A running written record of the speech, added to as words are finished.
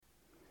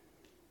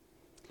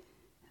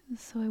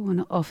So I want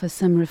to offer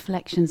some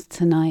reflections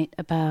tonight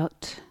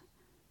about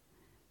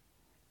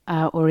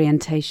our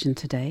orientation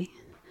today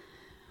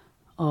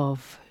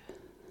of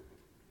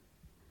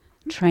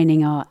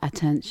training our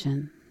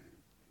attention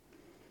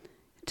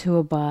to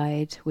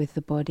abide with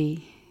the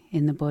body,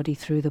 in the body,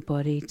 through the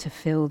body, to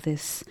fill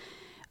this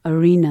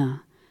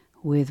arena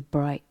with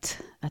bright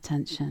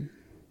attention.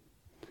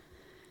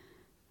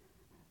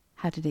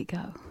 How did it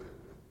go?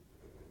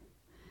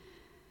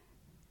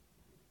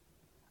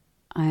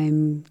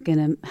 I'm going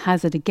to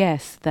hazard a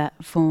guess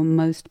that for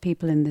most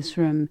people in this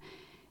room,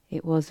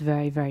 it was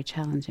very, very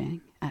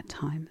challenging at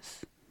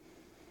times.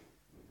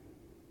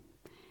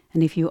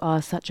 And if you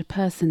are such a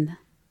person,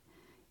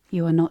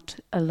 you are not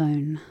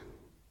alone.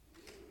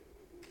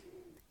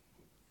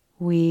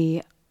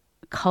 We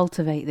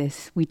cultivate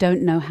this. We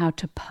don't know how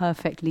to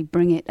perfectly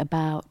bring it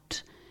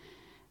about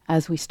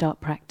as we start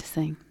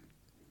practicing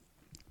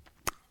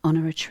on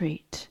a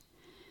retreat.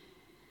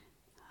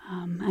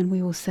 And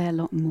we will say a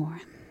lot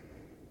more.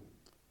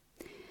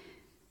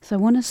 So I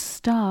want to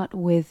start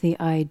with the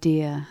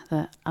idea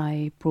that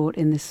I brought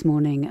in this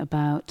morning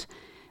about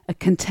a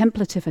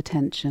contemplative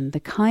attention, the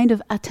kind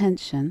of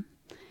attention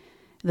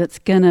that's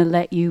going to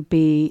let you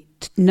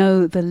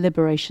know the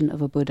liberation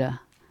of a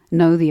Buddha,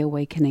 know the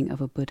awakening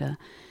of a Buddha.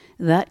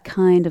 That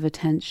kind of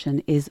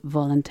attention is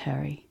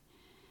voluntary.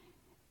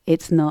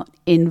 It's not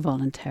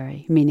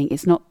involuntary, meaning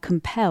it's not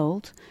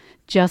compelled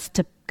just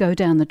to go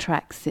down the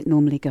tracks it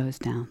normally goes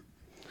down.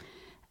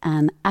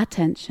 And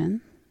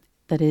attention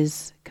that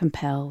is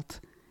compelled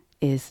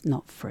is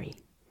not free.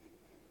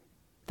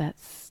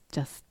 That's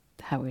just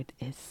how it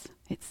is,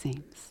 it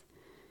seems.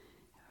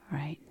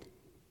 Right?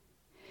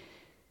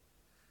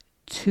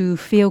 To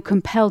feel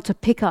compelled to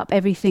pick up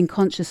everything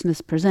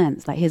consciousness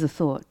presents, like here's a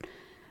thought,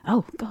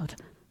 oh God,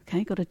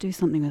 okay, got to do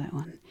something with that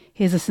one.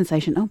 Here's a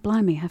sensation, oh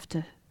blimey, have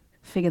to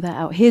figure that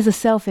out. Here's a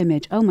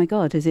self-image, oh my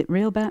God, is it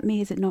real about me?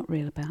 Is it not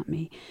real about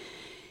me?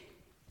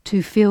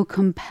 To feel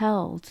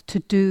compelled to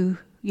do,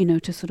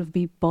 to sort of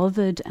be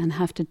bothered and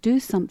have to do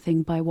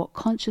something by what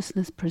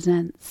consciousness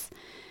presents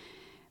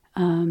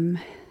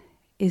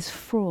is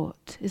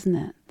fraught, isn't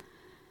it?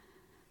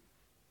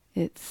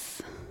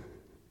 It's,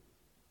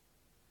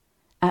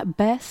 at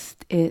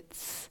best,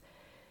 it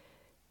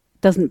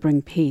doesn't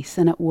bring peace,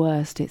 and at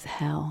worst, it's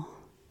hell.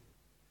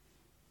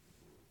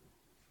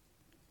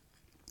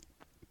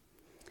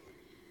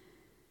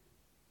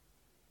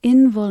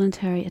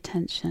 Involuntary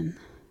attention,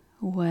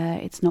 where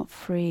it's not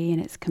free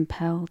and it's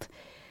compelled,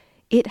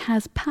 it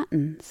has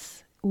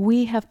patterns.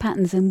 We have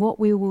patterns, and what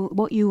you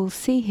will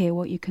see here,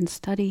 what you can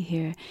study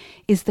here,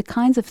 is the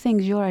kinds of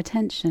things your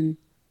attention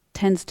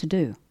tends to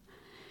do.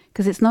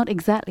 Because it's not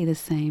exactly the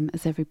same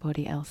as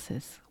everybody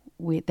else's.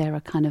 There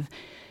are kind of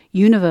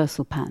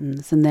universal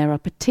patterns, and there are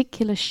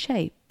particular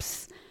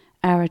shapes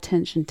our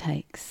attention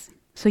takes.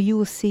 So you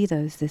will see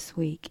those this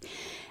week.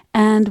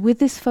 And with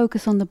this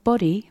focus on the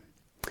body,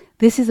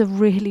 this is a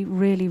really,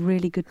 really,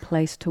 really good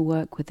place to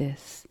work with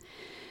this.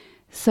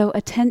 So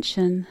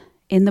attention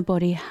in the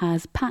body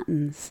has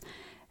patterns,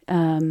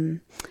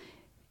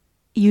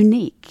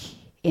 unique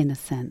in a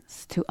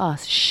sense to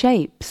us,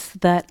 shapes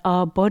that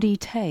our body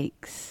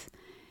takes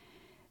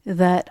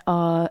that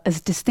are as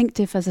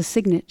distinctive as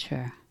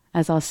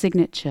our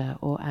signature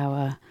or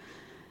our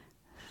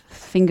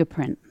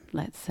fingerprint,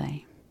 let's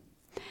say.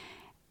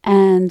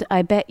 And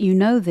I bet you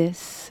know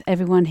this,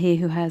 everyone here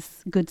who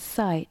has good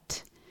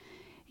sight,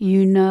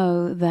 you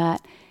know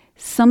that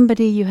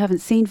somebody you haven't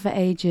seen for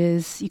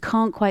ages, you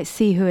can't quite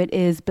see who it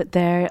is, but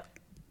they're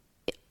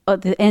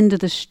at the end of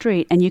the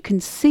street, and you can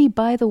see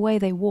by the way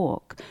they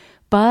walk,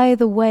 by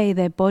the way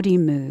their body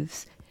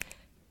moves.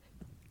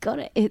 Got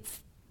it?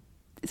 It's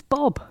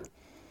Bob.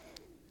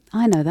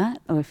 I know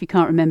that. Or if you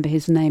can't remember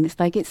his name,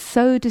 it's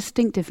so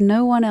distinctive.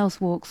 No one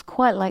else walks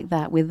quite like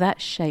that, with that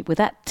shape, with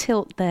that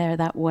tilt there,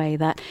 that way,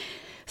 that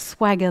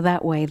swagger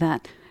that way,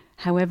 that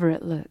however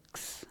it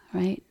looks,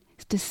 right?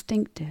 It's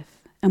distinctive.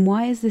 And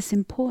why is this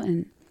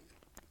important?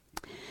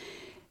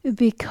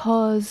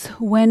 Because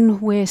when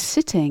we're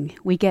sitting,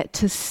 we get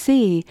to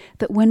see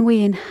that when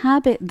we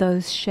inhabit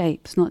those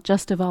shapes, not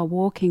just of our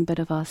walking, but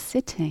of our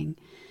sitting,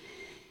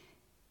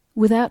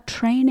 without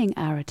training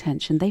our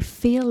attention, they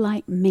feel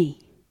like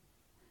me.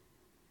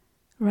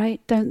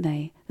 Right, don't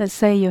they? Let's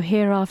say you're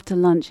here after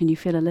lunch and you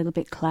feel a little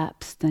bit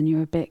collapsed and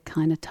you're a bit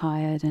kind of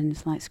tired and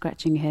it's like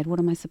scratching your head. What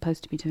am I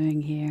supposed to be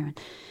doing here? And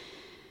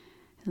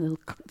a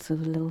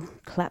little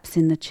collapse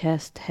in the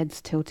chest,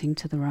 head's tilting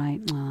to the right.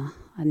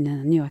 I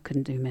knew I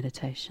couldn't do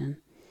meditation.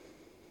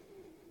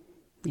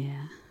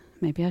 Yeah,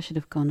 maybe I should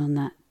have gone on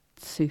that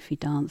Sufi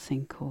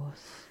dancing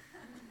course.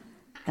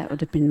 That would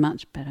have been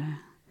much better.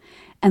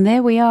 And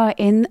there we are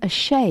in a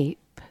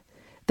shape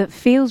that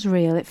feels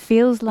real, it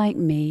feels like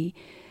me,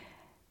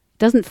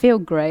 doesn't feel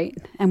great,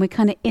 and we're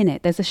kind of in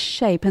it. There's a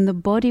shape, and the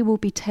body will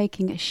be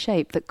taking a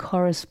shape that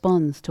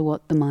corresponds to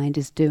what the mind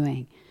is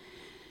doing.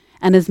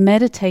 And as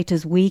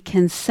meditators, we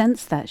can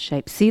sense that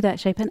shape, see that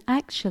shape, and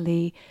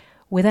actually,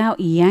 without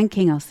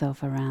yanking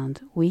ourselves around,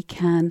 we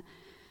can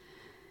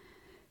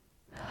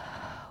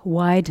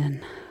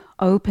widen,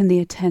 open the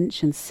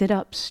attention, sit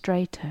up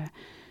straighter,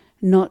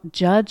 not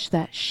judge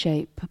that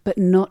shape, but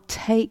not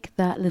take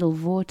that little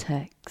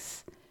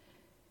vortex,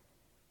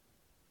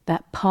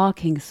 that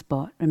parking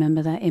spot.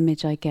 Remember that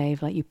image I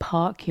gave, like you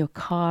park your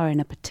car in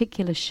a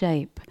particular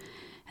shape,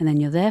 and then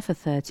you're there for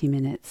 30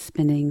 minutes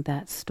spinning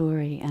that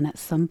story, and at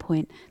some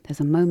point there's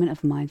a moment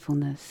of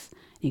mindfulness.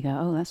 You go,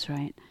 oh, that's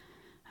right,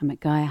 I'm at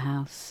Gaia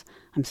House.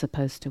 I'm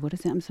supposed to, what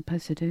is it I'm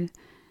supposed to do?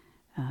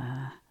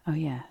 Oh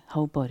yeah,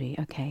 whole body.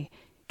 Okay,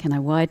 can I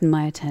widen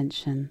my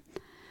attention?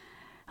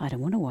 I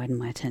don't want to widen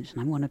my attention.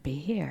 I want to be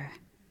here,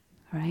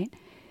 right?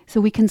 So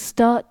we can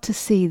start to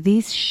see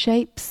these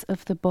shapes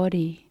of the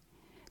body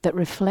that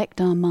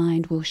reflect our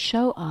mind will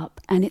show up,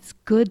 and it's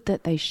good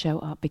that they show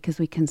up because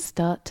we can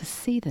start to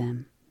see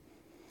them.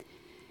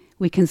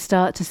 We can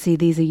start to see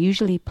these are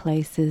usually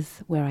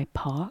places where I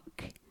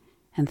park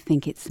and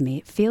think it's me.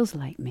 It feels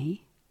like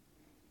me.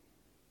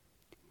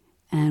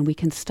 And we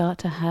can start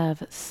to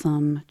have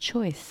some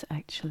choice,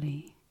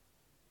 actually,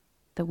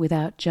 that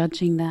without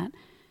judging that,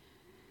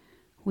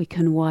 we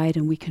can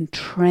widen, we can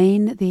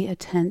train the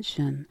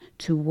attention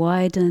to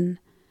widen.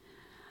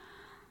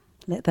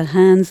 Let the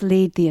hands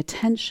lead, the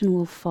attention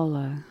will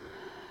follow,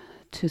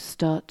 to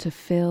start to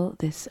fill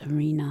this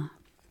arena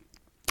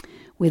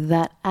with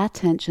that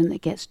attention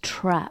that gets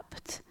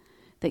trapped,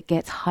 that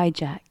gets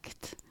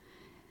hijacked,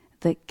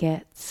 that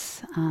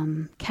gets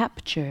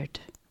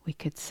captured, we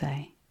could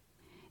say,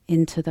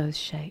 into those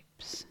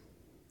shapes.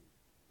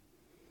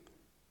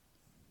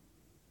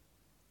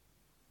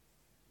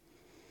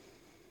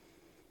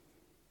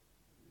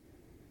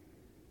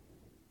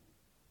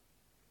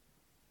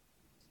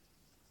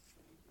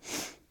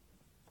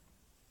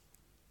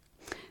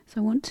 So I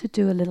want to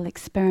do a little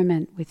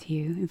experiment with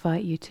you,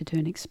 invite you to do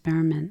an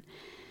experiment.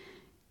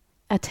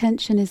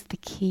 Attention is the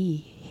key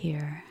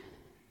here.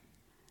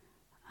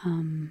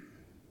 And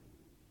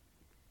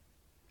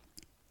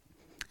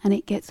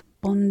it gets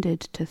bonded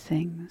to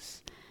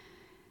things.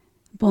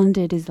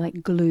 Bonded is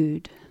like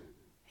glued.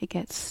 It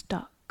gets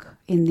stuck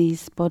in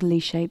these bodily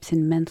shapes,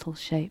 in mental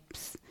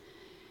shapes.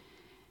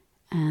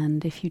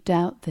 And if you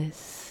doubt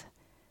this,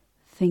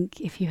 think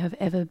if you have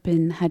ever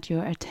had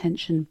your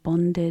attention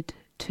bonded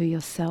to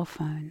your cell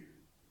phone.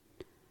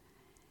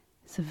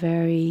 It's a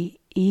very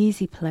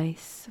easy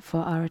place for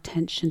our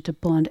attention to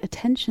bond.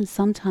 Attention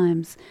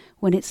sometimes,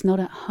 when it's not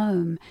at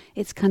home,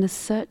 it's kind of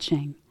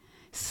searching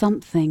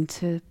something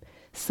to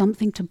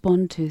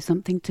bond to,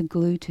 something to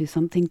glue to,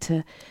 something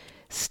to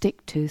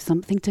stick to,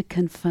 something to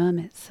confirm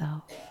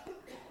itself.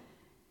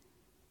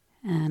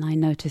 And I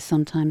notice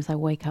sometimes I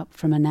wake up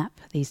from a nap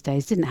these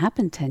days. It didn't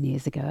happen 10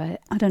 years ago.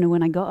 I don't know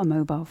when I got a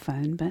mobile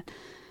phone, but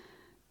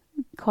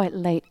quite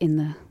late in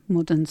the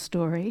modern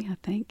story, I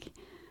think.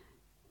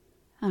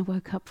 I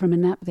woke up from a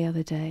nap the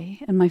other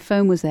day, and my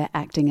phone was there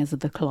acting as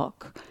the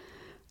clock.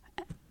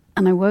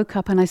 And I woke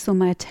up and I saw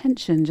my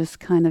attention just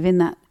kind of in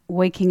that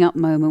waking up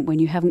moment when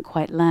you haven't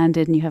quite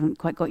landed and you haven't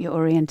quite got your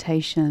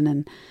orientation,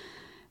 and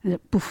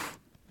poof,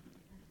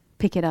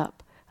 pick it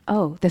up.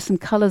 Oh, there's some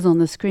colours on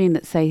the screen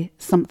that say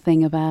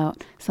something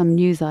about some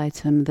news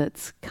item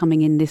that's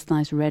coming in this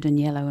nice red and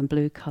yellow and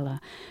blue colour,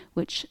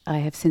 which I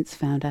have since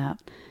found out,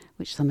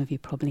 which some of you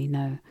probably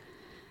know,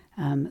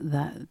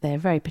 that they're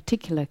very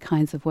particular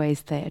kinds of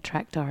ways they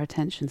attract our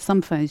attention.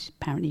 Some phones,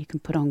 apparently, you can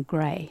put on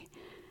grey,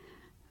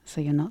 so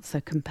you're not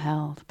so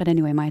compelled. But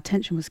anyway, my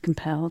attention was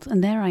compelled,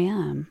 and there I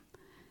am,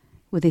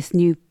 with this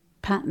new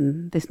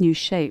pattern, this new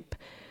shape,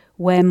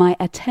 where my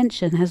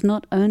attention has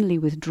not only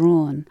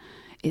withdrawn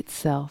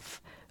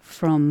itself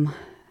from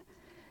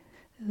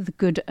the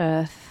good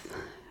earth,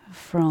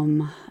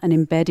 from an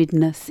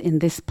embeddedness in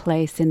this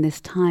place, in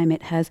this time.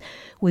 It has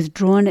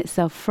withdrawn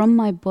itself from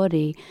my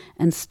body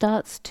and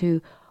starts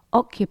to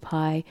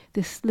occupy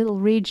this little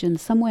region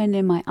somewhere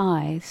near my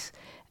eyes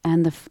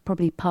and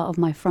probably part of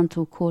my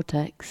frontal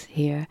cortex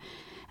here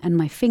and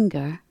my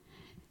finger.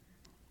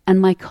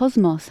 And my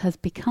cosmos has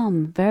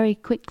become very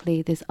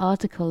quickly this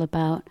article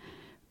about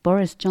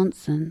Boris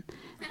Johnson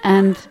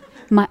and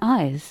my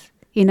eyes.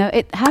 You know,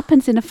 it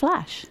happens in a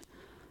flash,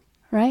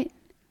 right?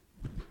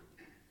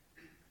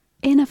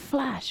 In a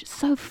flash,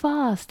 so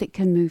fast it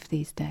can move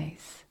these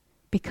days,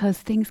 because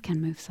things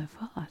can move so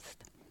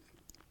fast.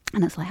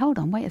 And it's like, hold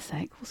on, wait a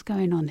sec, what's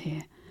going on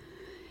here?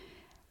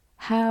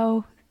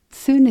 How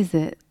soon is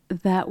it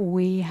that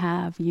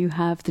you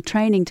have the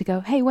training to go,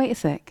 hey, wait a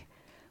sec,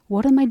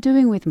 what am I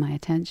doing with my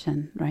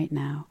attention right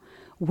now?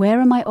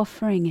 Where am I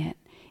offering it?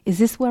 Is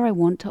this where I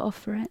want to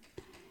offer it?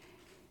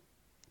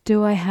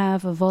 Do I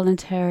have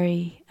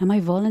am I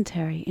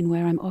voluntary in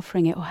where I'm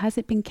offering it, or has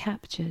it been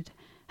captured?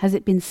 Has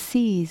it been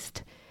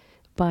seized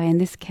by, in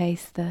this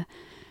case, the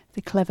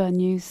clever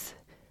news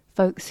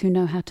folks who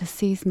know how to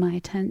seize my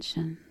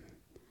attention?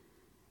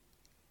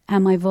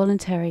 Am I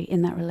voluntary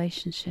in that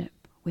relationship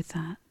with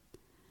that,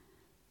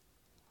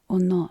 or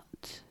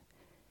not?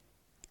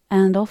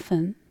 And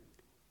often,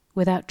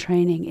 without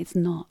training, it's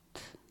not.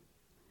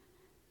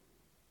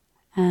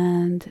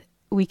 And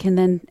we can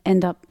then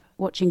end up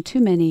watching too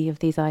many of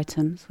these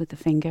items with the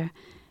finger,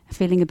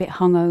 feeling a bit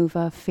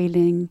hungover,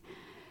 feeling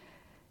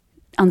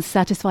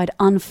unsatisfied,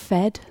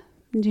 unfed.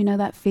 Do you know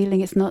that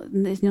feeling? It's not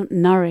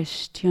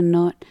nourished. You're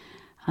not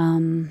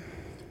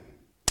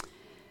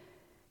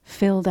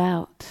filled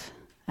out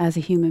as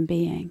a human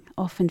being.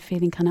 Often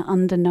feeling kind of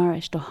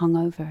undernourished or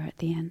hungover at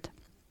the end.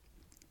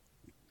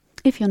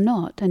 If you're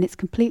not, and it's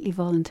completely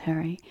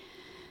voluntary,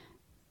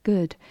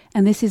 good.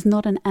 And this is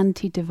not an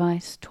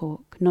anti-device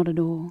talk, not at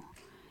all.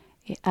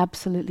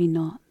 Absolutely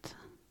not.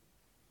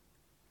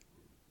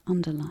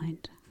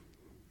 Underlined.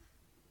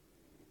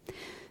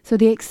 So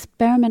the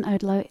experiment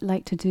I'd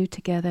like to do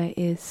together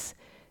is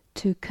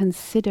to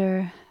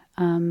consider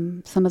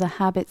some of the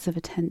habits of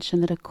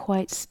attention that are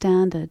quite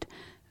standard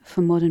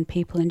for modern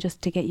people, and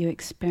just to get you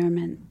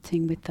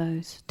experimenting with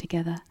those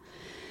together.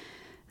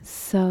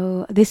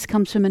 So this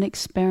comes from an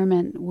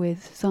experiment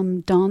with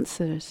some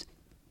dancers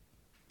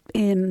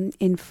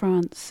in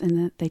France,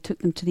 and they took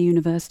them to the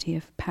University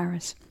of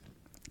Paris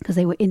because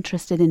they were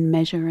interested in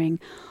measuring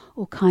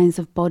all kinds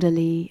of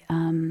bodily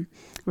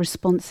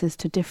responses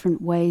to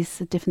different ways,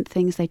 different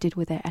things they did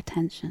with their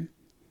attention.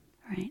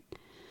 Right?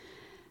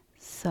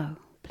 So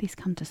please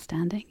come to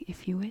standing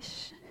if you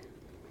wish.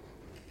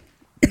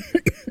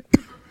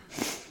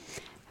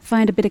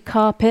 Find a bit of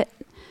carpet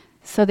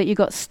so that you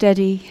got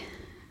steady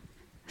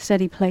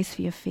place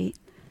for your feet.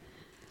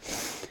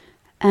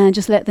 And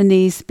just let the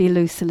knees be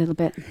loose a little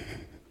bit.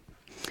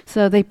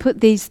 So they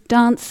put these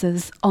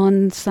dancers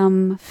on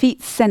some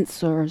feet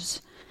sensors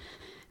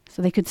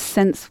so they could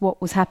sense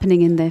what was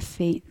happening in their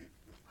feet.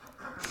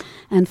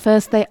 And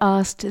first they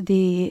asked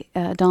the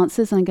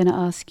dancers, I'm going to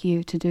ask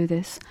you to do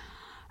this,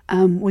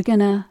 we're going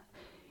to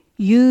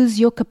use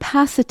your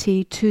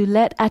capacity to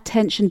let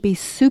attention be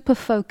super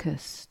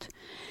focused.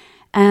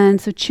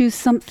 And so choose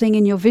something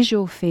in your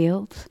visual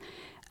field,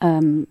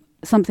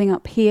 something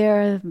up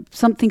here,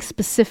 something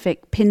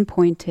specific,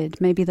 pinpointed,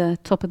 maybe the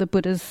top of the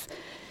Buddha's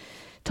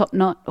top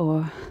knot,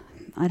 or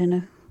I don't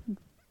know,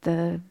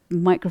 the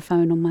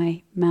microphone on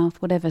my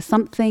mouth, whatever,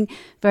 something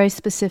very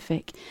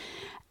specific.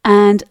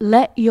 And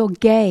let your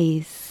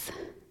gaze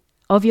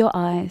of your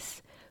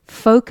eyes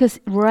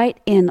focus right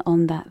in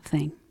on that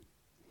thing.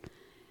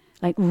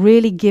 Like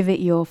really give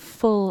it your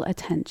full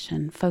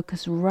attention,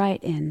 focus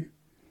right in.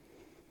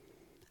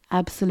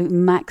 Absolute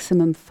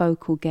maximum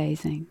focal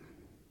gazing.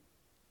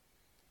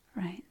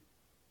 Right.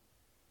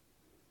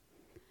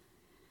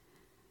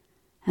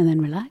 And then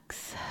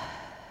relax.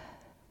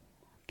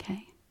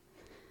 Okay.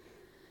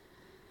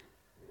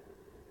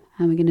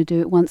 And we're going to do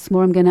it once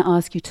more. I'm going to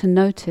ask you to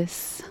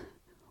notice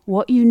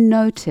what you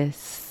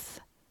notice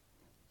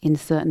in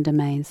certain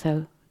domains.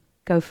 So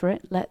go for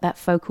it. Let that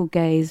focal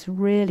gaze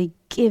really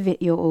give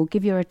it your all.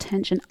 Give your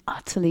attention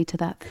utterly to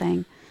that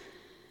thing.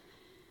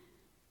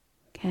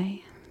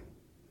 Okay.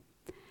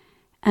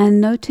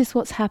 And notice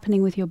what's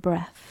happening with your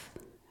breath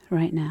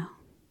right now.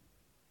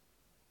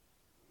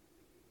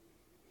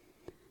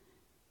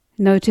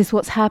 Notice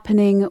what's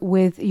happening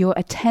with your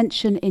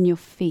attention in your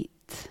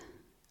feet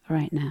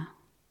right now.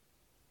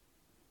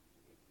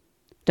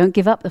 Don't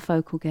give up the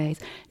focal gaze.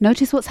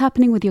 Notice what's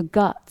happening with your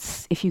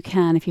guts, if you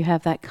can, if you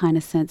have that kind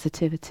of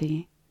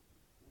sensitivity.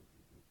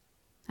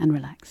 And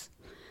relax.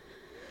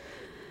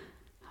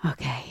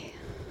 Okay.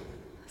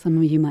 Some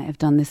of you might have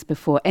done this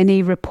before.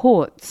 Any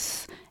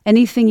reports?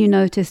 Anything you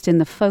noticed in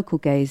the focal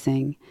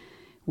gazing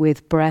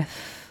with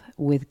breath,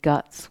 with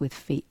guts, with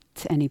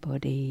feet?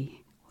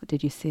 Anybody? What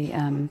did you see?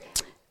 Omid.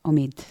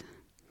 Everything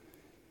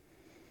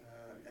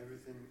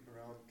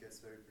around gets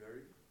very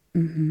blurry.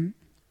 Mm-hmm.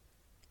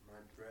 My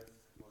breath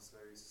was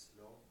very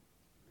slow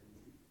and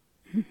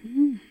deep.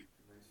 Mm-hmm.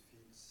 My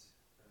feet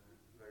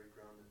very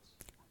grounded.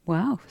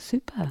 Wow,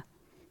 super.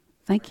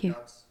 Thank you.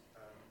 Gut,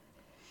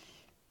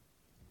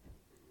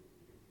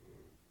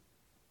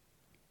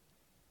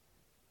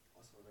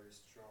 also very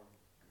strong.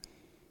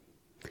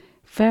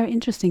 Very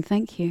interesting,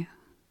 thank you.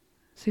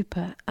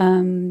 Super.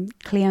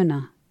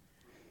 Cleona.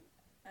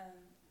 The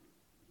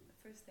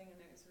first thing I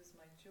noticed was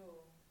my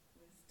jaw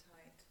was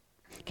tight.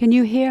 Can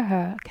you hear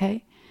her,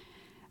 okay?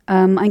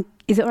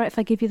 Is it all right if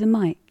I give you the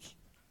mic,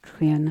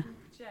 Cleona?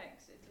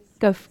 Project, it just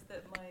Go seems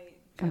that my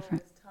go jaw for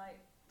it. was tight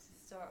to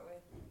start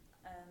with,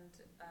 and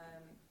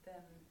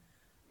then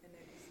I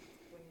noticed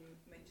when you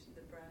mentioned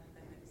the breath,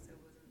 I noticed I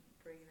wasn't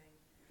breathing,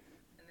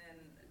 and then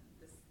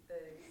the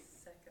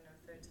second or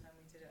third time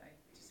we did it, I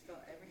just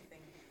felt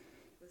everything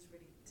was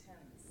really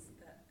tense,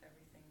 that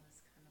everything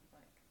was kind of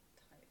like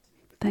tight.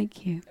 Thank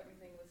you.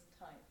 Everything was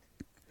tight.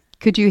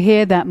 Could you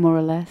hear that more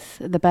or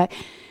less at the back?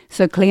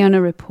 So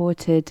Cleona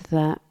reported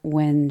that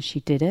when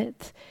she did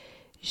it,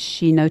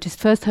 she noticed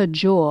first her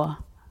jaw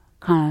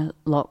kind of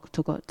locked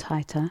or got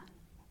tighter.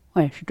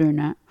 Why is she doing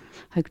that?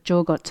 Her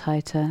jaw got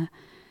tighter.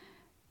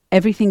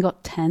 Everything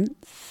got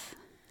tense.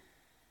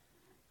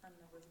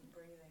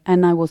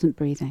 And I wasn't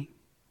breathing.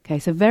 Okay,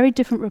 so very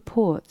different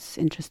reports,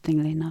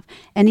 interestingly enough.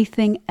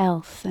 Anything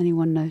else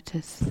anyone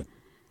notice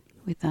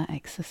with that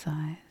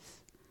exercise?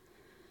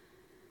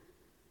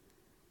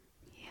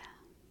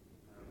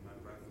 My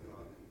breath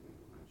got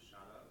quite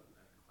shallow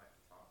and quite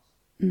fast.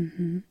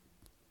 Mm-hmm.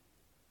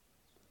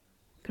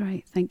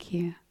 Great, thank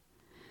you.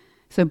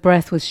 So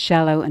breath was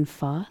shallow and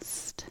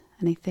fast.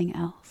 Anything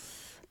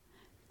else?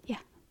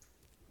 Yeah.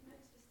 I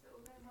noticed that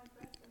although my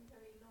breath went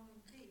very long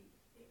and deep,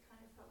 it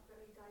kind of felt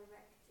very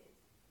directed.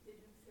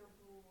 It didn't feel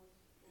broad or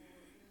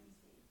easy.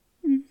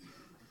 Mm.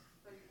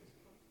 Sort of like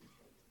focused,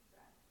 concentrated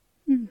breath.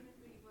 Mm. I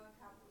couldn't really work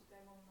out what was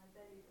going on in my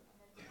belly, but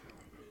I noticed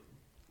my feet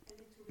a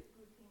little bit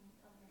gripping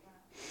on the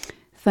ground.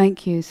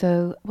 Thank you.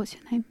 So, what's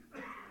your name?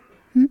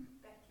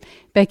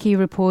 Becky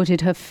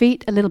reported her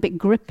feet a little bit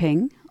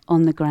gripping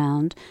on the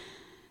ground,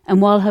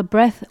 and while her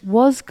breath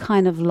was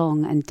kind of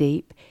long and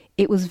deep,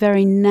 it was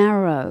very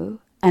narrow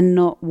and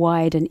not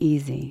wide and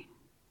easy.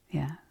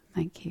 Yeah,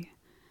 thank you.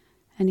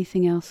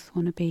 Anything else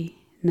want to be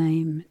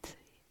named?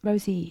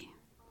 Rosie?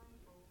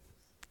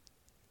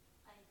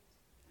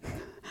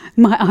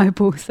 My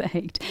eyeballs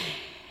ached.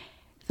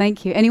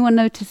 Thank you. Anyone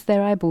notice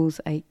their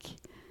eyeballs ache?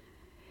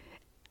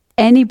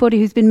 Anybody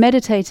who's been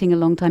meditating a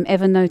long time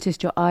ever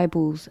noticed your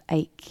eyeballs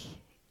ache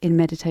in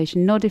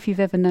meditation? Nod if you've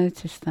ever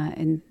noticed that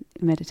in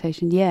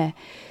meditation. Yeah.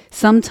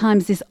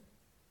 Sometimes this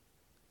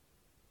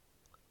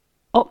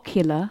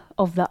ocular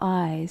of the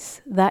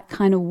eyes, that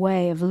kind of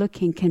way of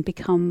looking can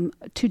become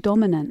too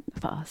dominant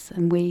for us,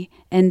 and we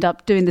end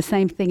up doing the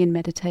same thing in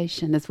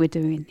meditation as we're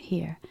doing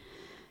here.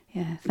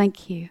 Yeah,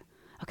 thank you.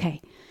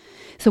 Okay.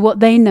 So what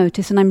they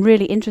notice, and I'm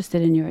really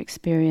interested in your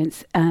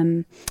experience,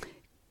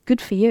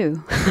 good for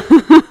you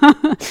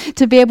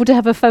to be able to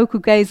have a focal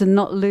gaze and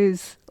not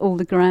lose all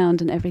the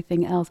ground and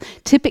everything else.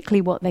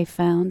 Typically what they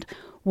found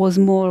was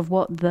more of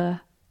what the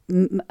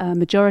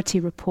majority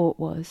report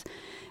was,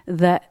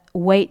 that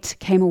weight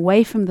came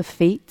away from the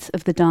feet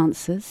of the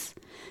dancers,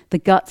 the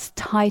guts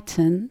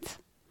tightened,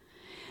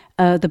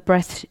 the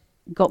breath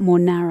got more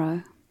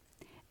narrow,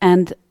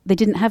 and they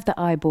didn't have the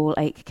eyeball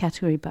ache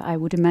category, but I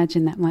would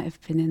imagine that might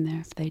have been in there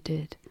if they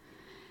did.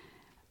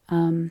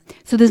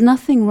 So there's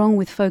nothing wrong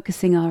with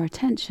focusing our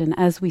attention,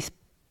 as we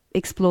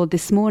explored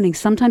this morning.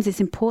 Sometimes it's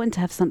important to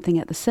have something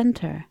at the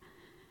center,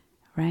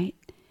 right?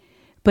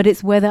 But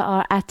it's whether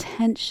our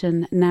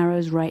attention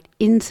narrows right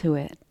into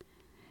it,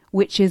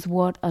 which is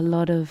what a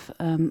lot of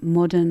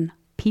modern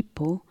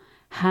people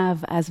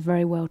have as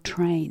very well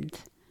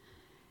trained,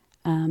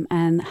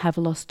 and have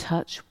lost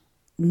touch,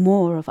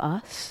 more of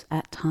us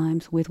at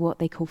times, with what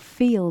they call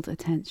field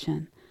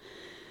attention,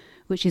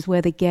 which is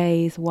where the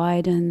gaze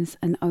widens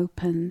and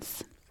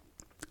opens.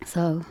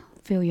 So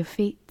feel your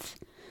feet.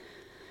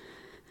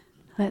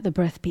 Let the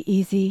breath be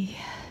easy.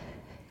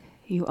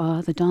 You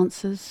are the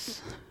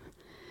dancers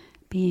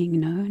being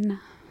known.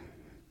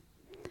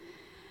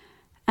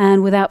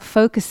 And without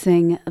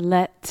focusing,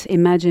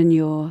 imagine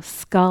your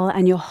skull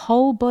and your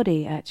whole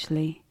body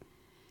actually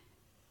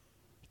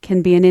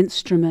can be an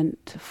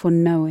instrument for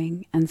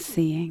knowing and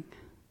seeing.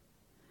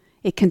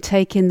 It can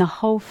take in the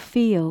whole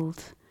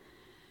field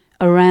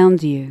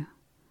around you.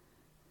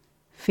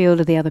 Field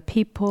of the other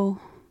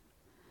people,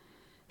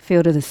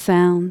 field of the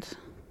sound,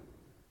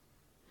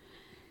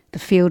 the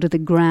field of the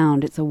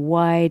ground. It's a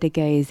wider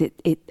gaze.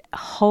 It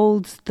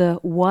holds the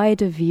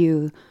wider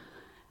view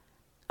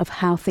of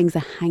how things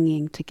are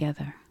hanging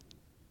together.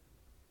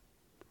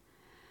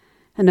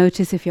 And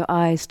notice if your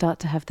eyes start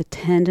to have the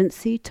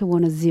tendency to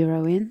want to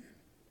zero in,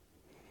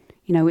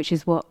 which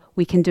is what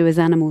we can do as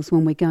animals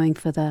when we're going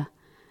for the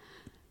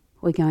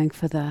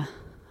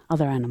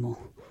other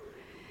animal,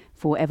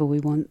 for whatever we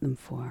want them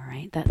for,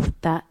 right?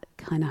 That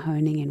kind of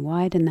honing in,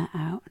 widen that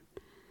out.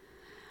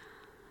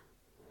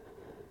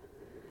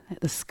 Let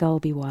the skull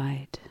be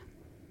wide.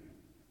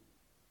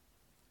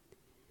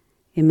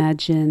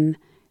 Imagine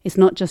it's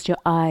not just your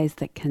eyes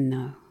that can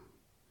know,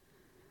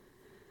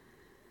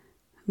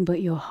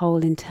 but your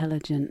whole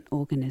intelligent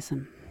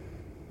organism.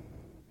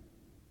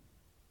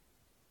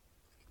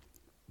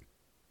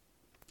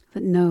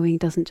 That knowing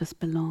doesn't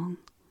just belong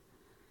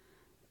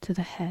to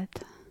the head.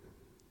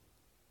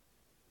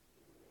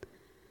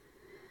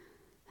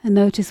 And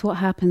notice what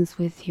happens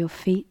with your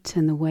feet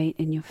and the weight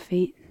in your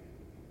feet.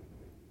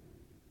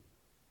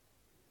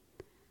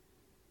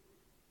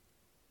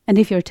 And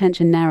if your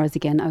attention narrows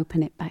again,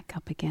 open it back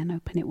up again,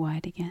 open it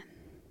wide again.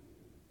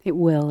 It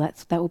will,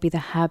 that will be the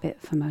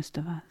habit for most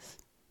of us.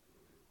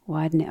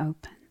 Widen it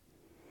open.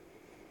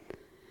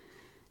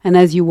 And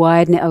as you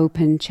widen it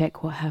open,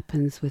 check what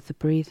happens with the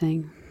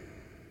breathing.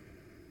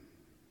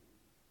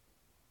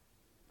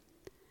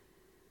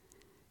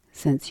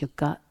 Sense your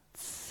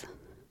guts,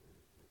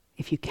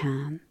 if you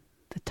can,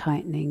 the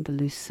tightening, the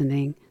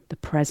loosening, the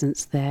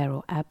presence there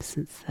or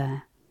absence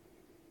there.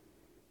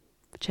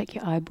 Check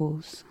your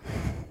eyeballs.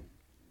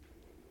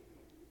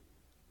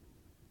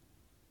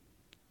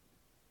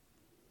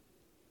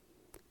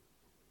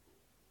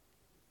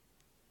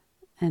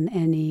 And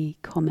any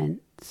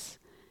comments,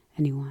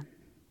 anyone?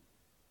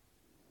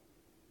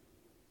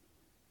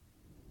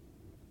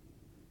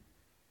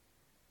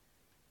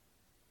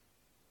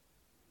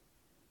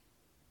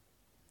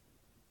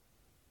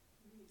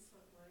 It's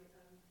like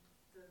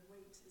the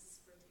weight is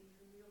spread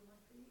evenly on my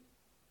feet,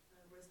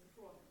 whereas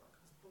before I felt like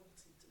I was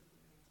bolted to the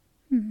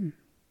ground.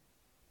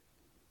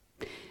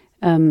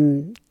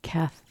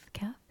 Kath,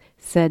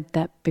 said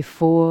that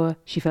before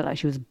she felt like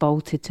she was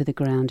bolted to the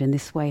ground. In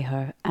this way,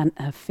 her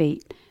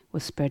feet were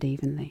spread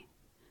evenly.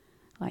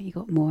 Like you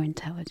got more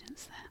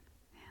intelligence there.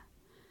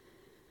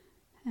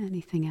 Yeah.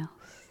 Anything else?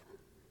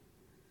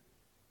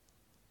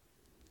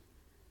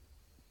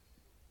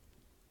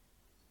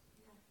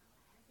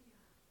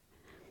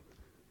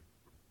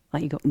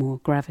 Like you got more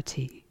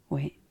gravity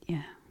weight.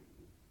 Yeah.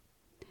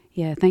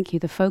 Yeah, thank you.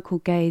 The focal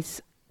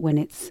gaze, when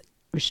it's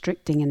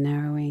restricting and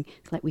narrowing,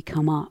 it's like we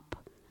come up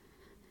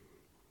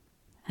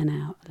and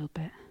out a little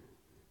bit.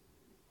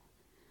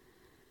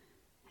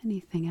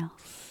 Anything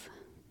else?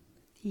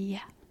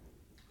 Yeah.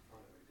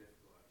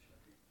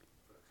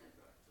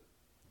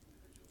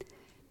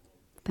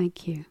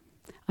 Thank you.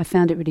 I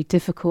found it really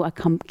difficult. I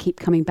keep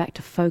coming back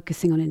to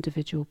focusing on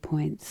individual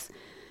points.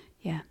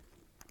 Yeah.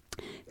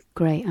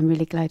 Great. I'm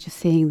really glad you're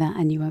seeing that,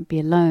 and you won't be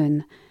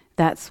alone.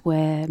 That's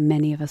where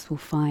many of us will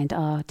find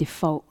our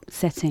default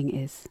setting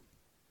is,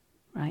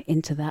 right,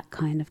 into that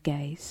kind of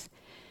gaze.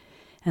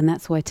 And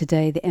that's why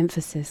today the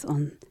emphasis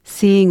on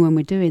seeing when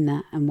we're doing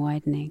that and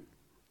widening,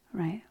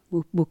 right?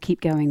 We'll keep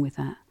going with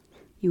that.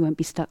 You won't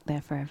be stuck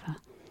there forever.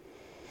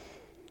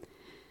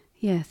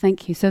 Yeah,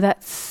 thank you. So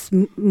that's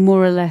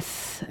more or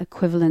less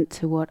equivalent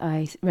to what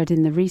I read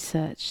in the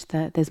research,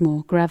 that there's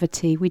more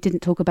gravity. We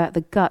didn't talk about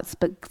the guts,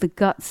 but the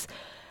guts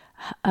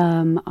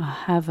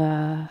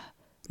have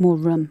more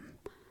room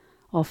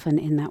often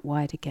in that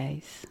wider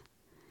gaze.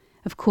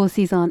 Of course,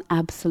 these aren't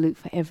absolute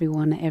for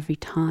everyone at every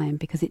time,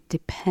 because it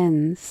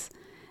depends.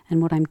 And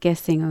what I'm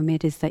guessing,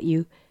 Omid, is that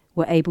you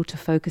were able to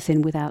focus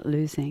in without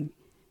losing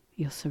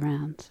your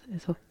surround.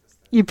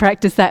 You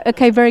practice that.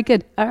 Okay, very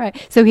good. All right.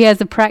 So he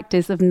has a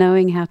practice of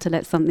knowing how to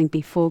let something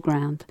be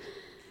foreground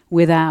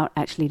without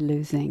actually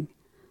losing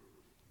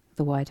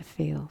the wider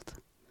field.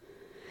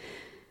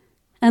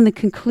 And the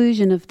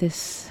conclusion of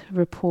this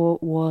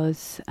report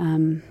was,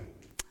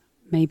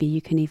 maybe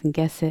you can even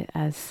guess it,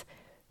 as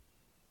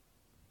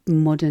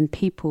modern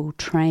people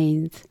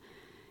trained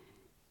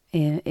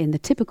in the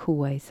typical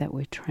ways that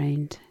we're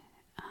trained.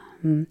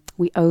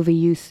 We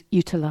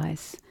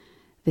utilize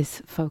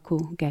this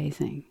focal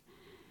gazing.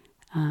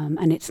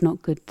 And it's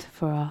not good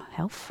for our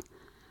health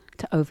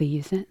to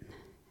overuse it.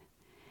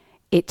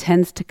 It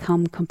tends to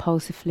come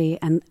compulsively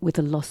and with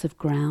a loss of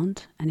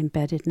ground and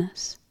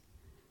embeddedness,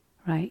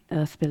 right?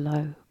 Earth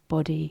below,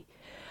 body,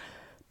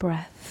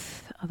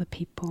 breath, other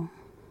people.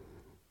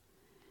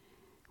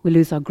 We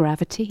lose our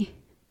gravity,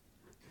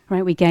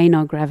 right? We gain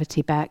our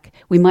gravity back.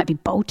 We might be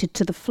bolted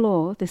to the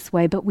floor this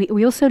way, but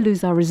we also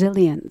lose our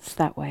resilience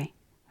that way,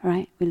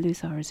 right? We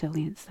lose our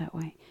resilience that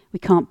way. We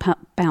can't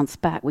bounce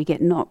back. We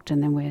get knocked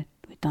and then we're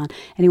done.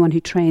 Anyone who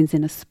trains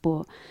in a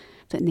sport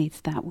that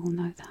needs that will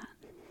know that.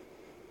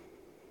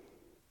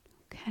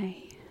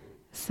 Okay.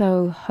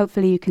 So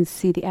hopefully you can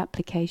see the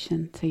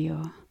application to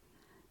your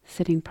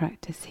sitting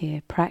practice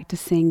here,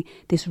 practicing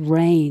this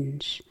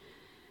range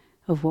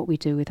of what we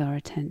do with our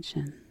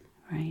attention,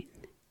 right?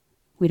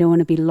 We don't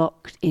want to be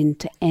locked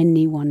into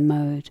any one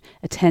mode.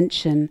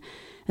 Attention,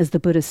 as the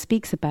Buddha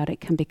speaks about it,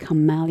 can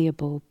become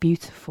malleable,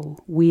 beautiful,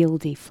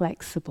 wieldy,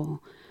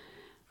 flexible,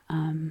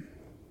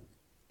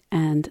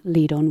 and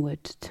lead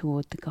onward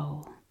toward the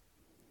goal.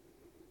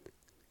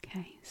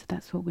 Okay, so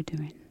that's what we're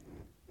doing.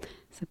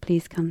 So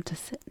please come to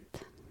sit.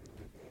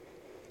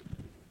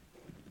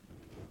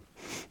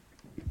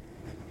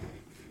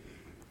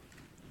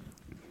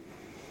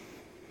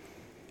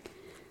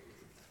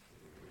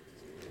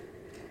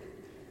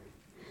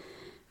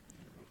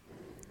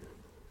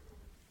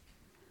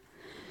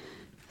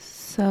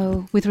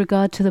 So, with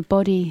regard to the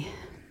body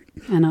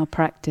and our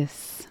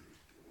practice,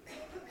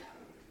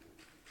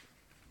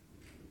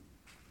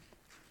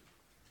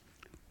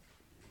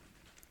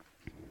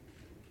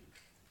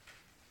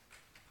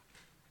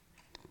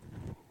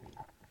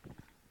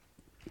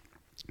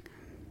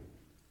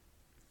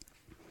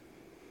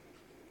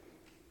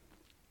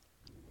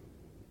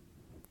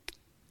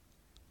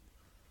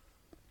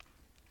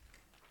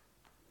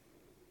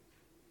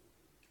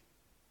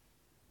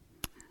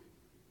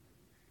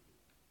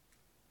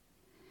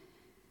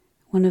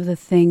 one of the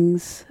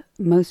things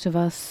most of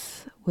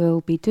us will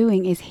be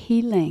doing is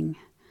healing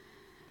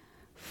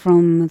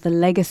from the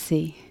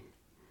legacy,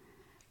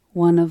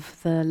 one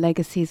of the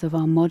legacies of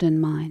our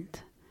modern mind,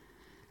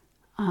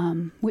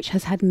 which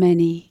has had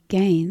many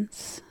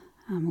gains.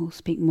 We'll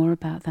speak more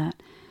about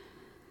that.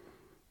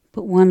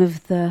 But one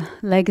of the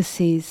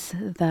legacies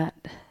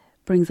that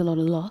brings a lot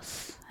of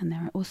loss, and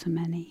there are also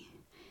many,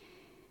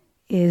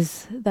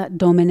 is that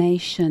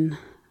domination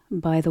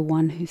by the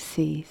one who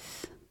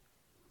sees.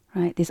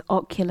 Right, this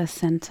ocular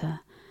center,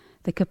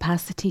 the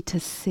capacity to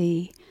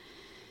see.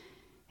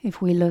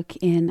 If we look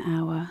in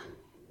our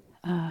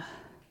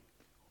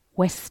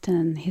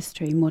Western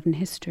history, modern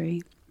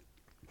history,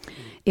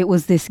 it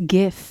was this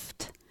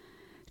gift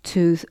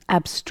to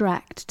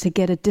abstract, to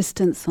get a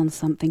distance on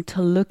something,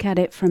 to look at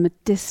it from a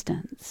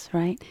distance,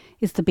 right?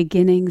 It's the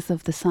beginnings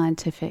of the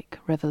scientific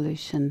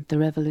revolution, the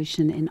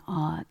revolution in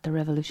art, the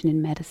revolution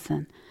in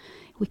medicine.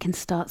 We can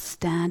start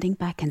standing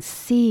back and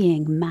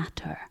seeing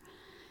matter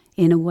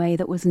in a way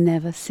that was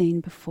never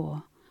seen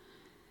before.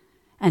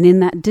 And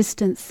in that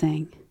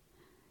distancing,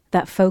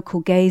 that focal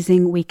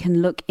gazing, we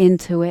can look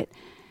into it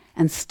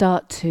and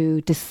start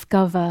to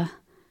discover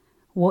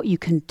what you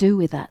can do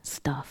with that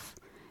stuff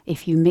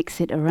if you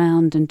mix it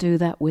around and do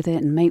that with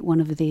it and make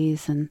one of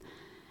these.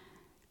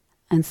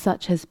 And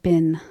such has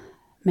been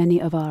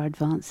many of our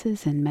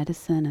advances in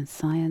medicine and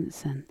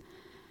science, and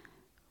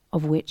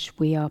of which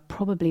we are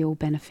probably all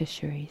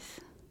beneficiaries.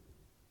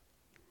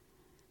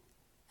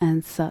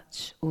 And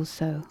such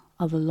also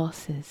are the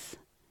losses,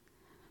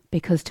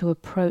 because to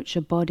approach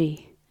a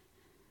body,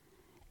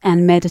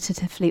 and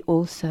meditatively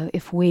also,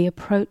 if we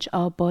approach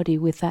our body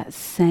with that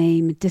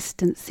same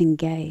distancing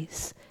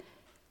gaze,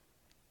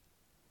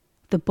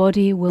 the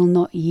body will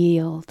not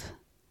yield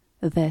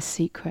their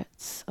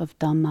secrets of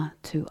Dharma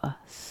to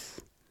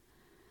us.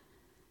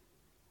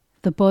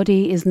 The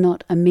body is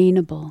not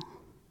amenable.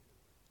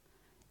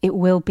 It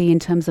will be in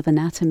terms of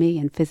anatomy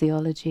and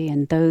physiology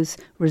and those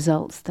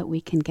results that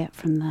we can get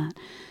from that.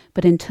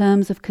 But in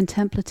terms of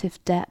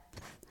contemplative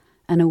depth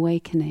and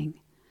awakening,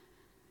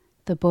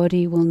 the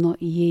body will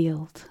not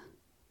yield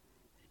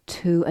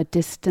to a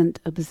distant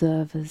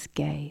observer's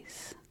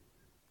gaze.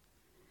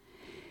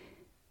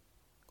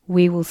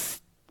 We will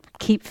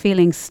keep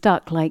feeling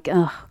stuck, like,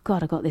 oh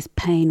God, I got this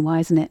pain, why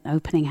isn't it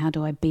opening, how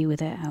do I be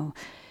with it?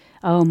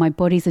 Oh, my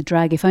body's a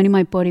drag. If only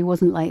my body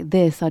wasn't like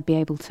this, I'd be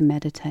able to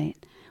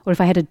meditate. Or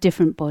if I had a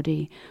different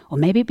body. Or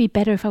maybe it'd be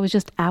better if I was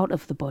just out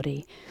of the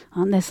body.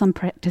 Aren't there some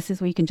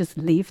practices where you can just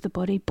leave the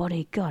body?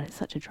 Body, God, it's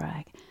such a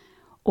drag.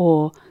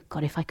 Or,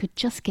 God, if I could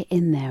just get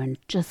in there and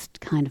just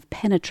kind of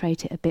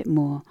penetrate it a bit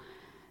more,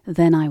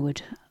 then I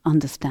would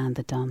understand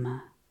the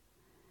Dharma.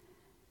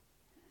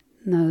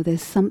 No,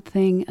 there's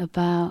something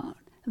about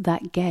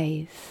that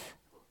gaze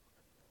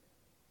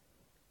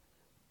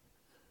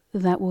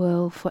that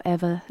will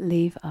forever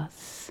leave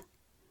us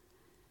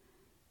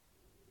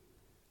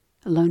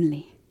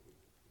lonely.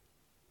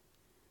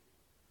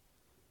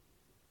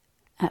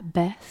 At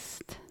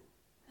best,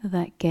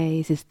 that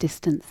gaze is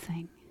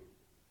distancing.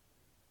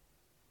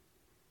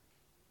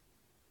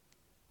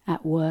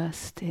 At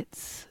worst,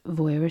 it's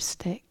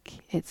voyeuristic,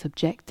 it's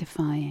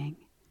objectifying.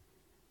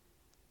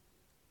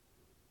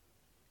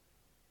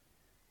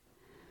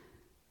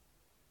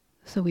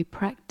 So we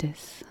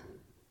practice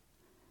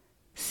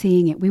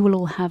seeing it. We will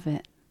all have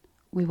it.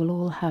 We will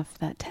all have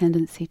that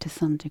tendency to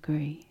some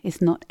degree.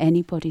 It's not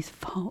anybody's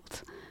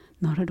fault,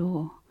 not at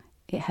all.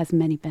 It has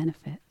many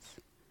benefits.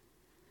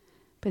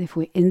 But if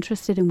we're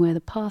interested in where the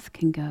path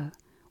can go,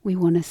 we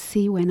want to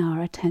see when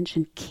our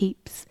attention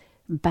keeps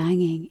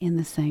banging in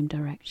the same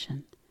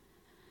direction,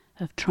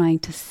 of trying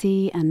to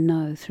see and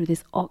know through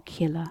this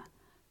ocular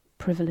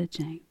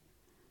privileging,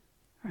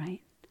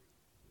 right?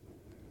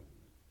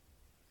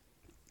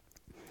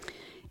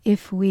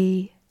 If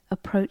we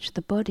approach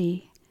the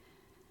body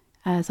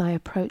as I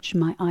approach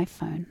my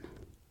iPhone,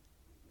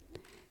 I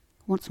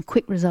want some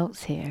quick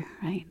results here,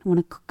 right?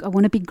 I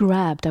want to be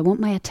grabbed. I want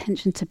my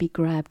attention to be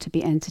grabbed, to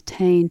be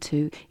entertained,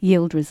 to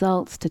yield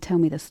results, to tell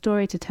me the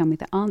story, to tell me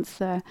the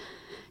answer.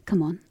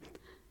 Come on.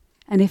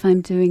 And if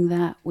I'm doing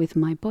that with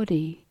my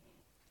body,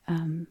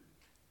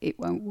 it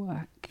won't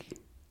work.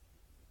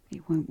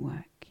 It won't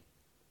work.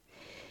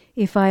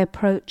 If I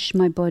approach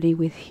my body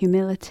with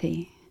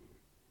humility,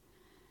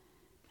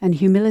 and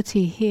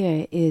humility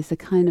here is a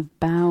kind of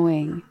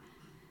bowing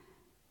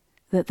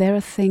that there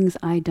are things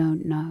I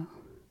don't know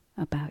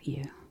about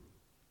you.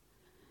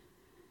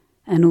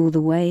 And all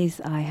the ways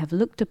I have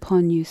looked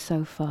upon you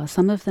so far,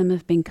 some of them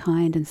have been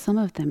kind and some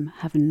of them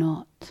have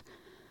not.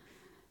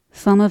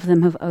 Some of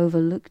them have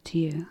overlooked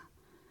you.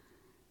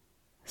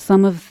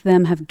 Some of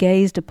them have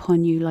gazed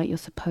upon you like you're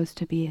supposed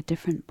to be a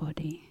different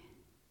body.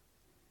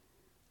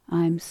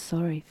 I'm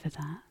sorry for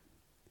that.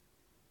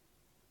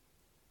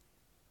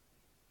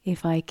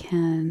 If I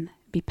can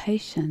be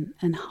patient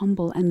and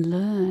humble and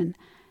learn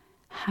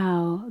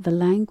how the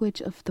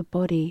language of the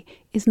body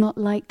is not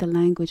like the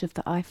language of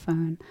the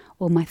iPhone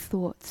or my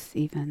thoughts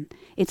even.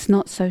 It's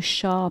not so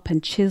sharp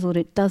and chiseled.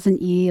 It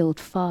doesn't yield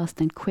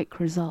fast and quick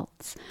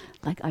results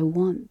like I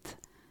want.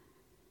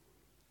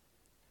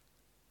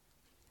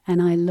 And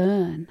I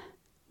learn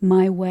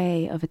my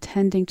way of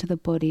attending to the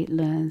body. It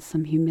learns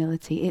some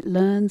humility. It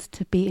learns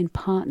to be in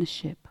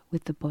partnership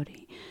with the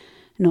body,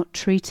 not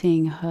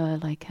treating her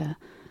like a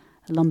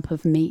lump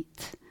of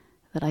meat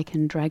that I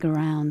can drag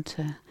around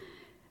to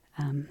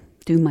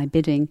do my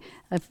bidding.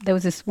 There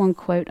was this one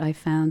quote I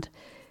found.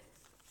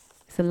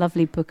 It's a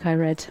lovely book I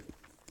read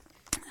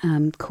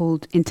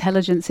called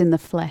Intelligence in the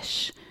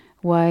Flesh,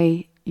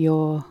 Why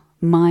Your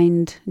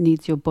Mind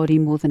Needs Your Body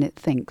More Than It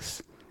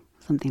Thinks,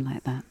 something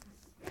like that.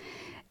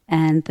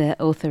 And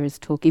the author is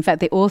talking. In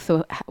fact, the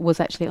author was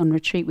actually on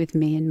retreat with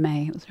me in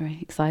May. It was very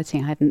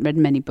exciting. I hadn't read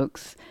many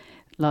books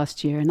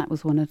last year, and that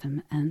was one of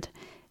them. And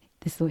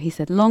this is what he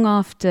said. Long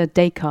after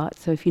Descartes,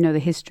 so if you know the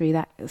history,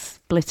 that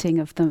splitting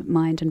of the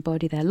mind and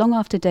body there, long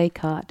after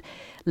Descartes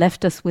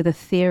left us with a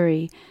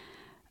theory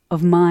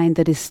of mind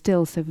that is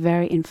still so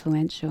very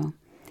influential,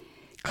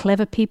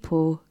 clever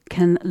people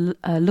can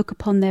look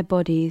upon their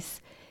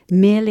bodies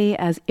merely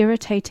as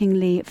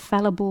irritatingly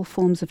fallible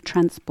forms of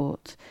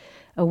transport,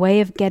 a way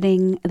of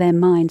getting their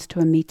minds to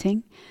a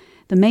meeting,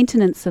 the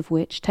maintenance of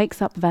which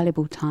takes up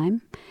valuable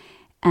time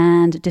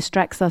and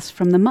distracts us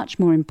from the much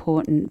more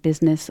important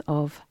business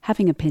of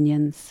having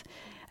opinions,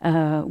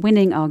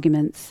 winning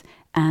arguments,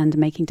 and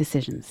making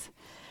decisions.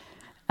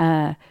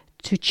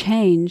 To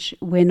change,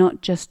 we're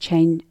not just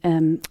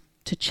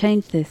to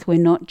change this, we're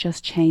not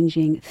just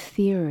changing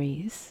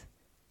theories,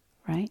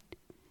 right?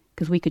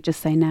 Because we could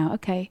just say now,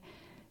 okay,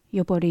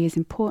 your body is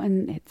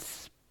important,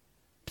 it's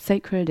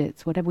sacred,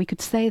 it's whatever. We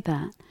could say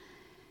that.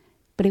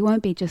 But it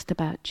won't be just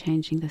about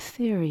changing the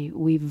theory.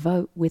 We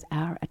vote with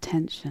our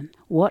attention.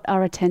 What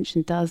our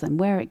attention does and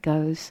where it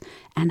goes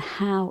and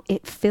how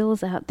it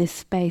fills out this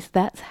space,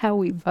 that's how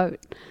we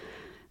vote.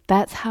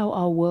 That's how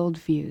our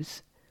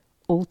worldviews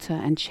alter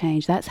and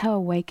change. That's how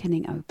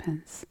awakening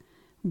opens,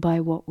 by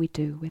what we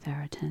do with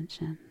our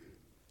attention.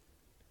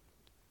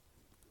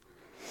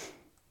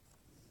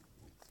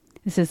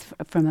 This is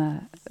from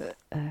a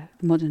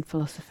modern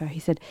philosopher. He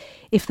said,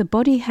 if the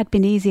body had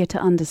been easier to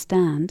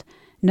understand,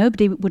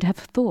 nobody would have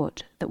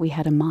thought that we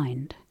had a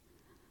mind.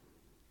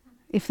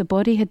 If the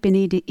body had been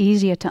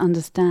easier to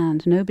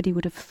understand, nobody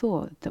would have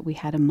thought that we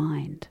had a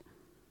mind.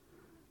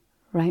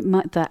 Right?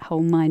 That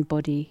whole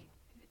mind-body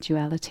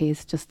duality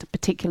is just a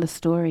particular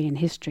story in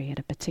history at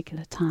a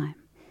particular time.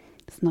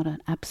 It's not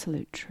an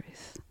absolute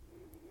truth.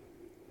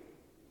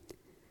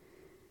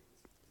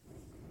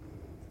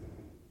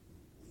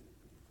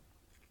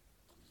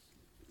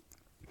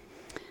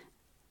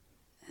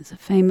 There's a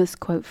famous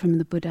quote from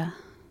the Buddha.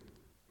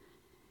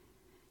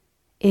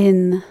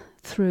 In,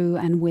 through,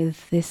 and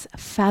with this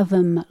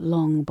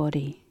fathom-long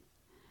body,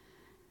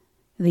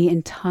 the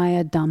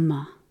entire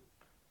Dharma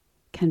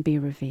can be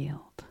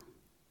revealed.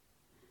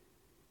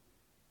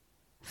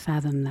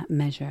 Fathom, that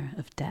measure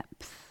of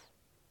depth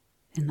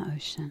in the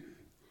ocean.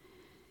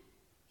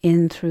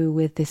 In, through,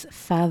 with this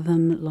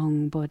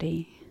fathom-long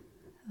body,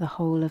 the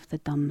whole of the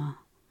Dhamma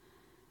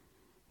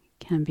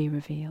can be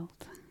revealed.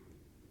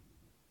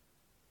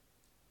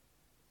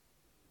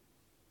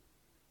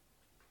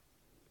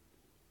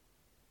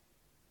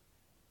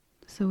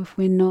 So if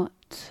we're not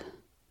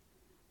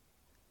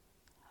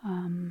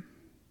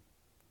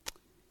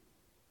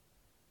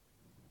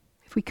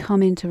if we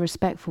come into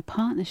respectful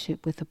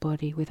partnership with the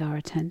body, with our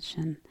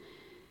attention,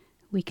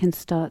 we can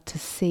start to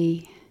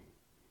see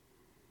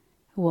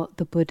what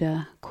the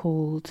Buddha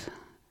called,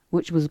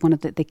 which was one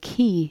of the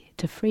key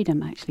to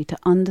freedom actually, to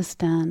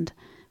understand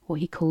what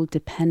he called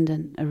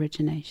dependent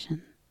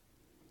origination.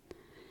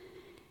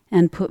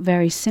 And put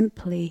very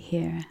simply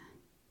here,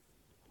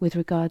 with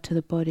regard to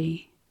the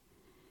body,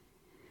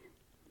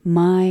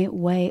 my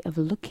way of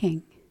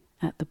looking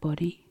at the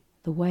body,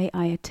 the way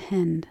I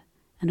attend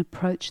and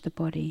approach the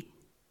body,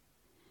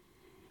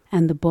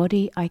 and the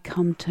body I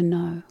come to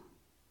know,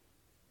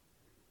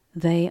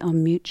 they are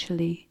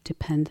mutually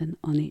dependent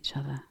on each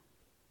other.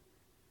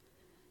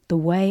 The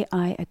way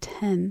I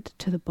attend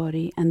to the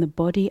body and the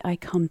body I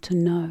come to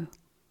know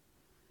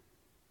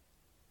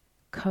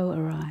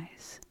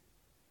co-arise.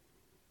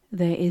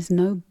 There is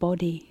no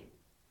body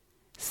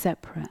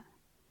separate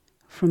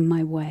from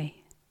my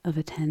way of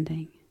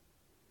attending.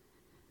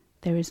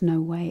 There is no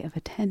way of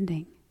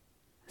attending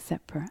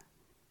separate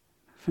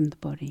from the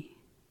body.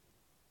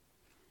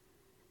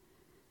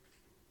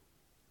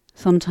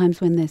 Sometimes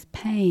when there's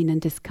pain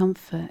and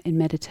discomfort in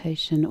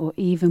meditation, or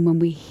even when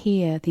we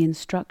hear the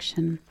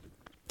instruction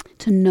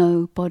to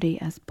know body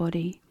as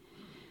body,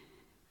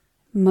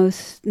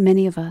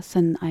 many of us,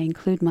 and I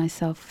include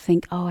myself,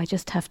 think, oh, I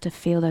just have to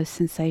feel those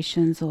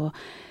sensations or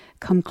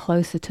come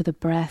closer to the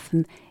breath,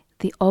 and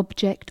the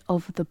object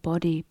of the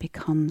body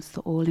becomes the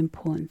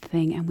all-important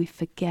thing, and we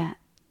forget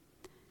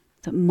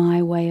that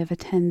my way of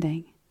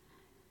attending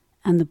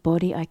and the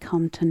body I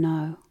come to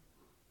know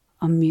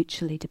are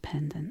mutually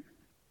dependent.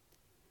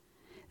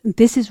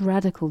 This is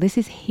radical, this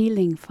is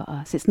healing for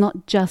us. It's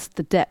not just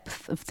the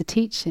depth of the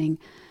teaching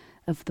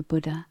of the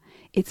Buddha,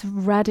 it's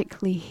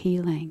radically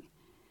healing.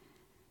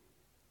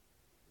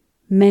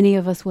 Many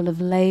of us will have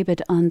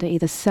labored under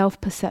either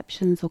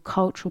self-perceptions or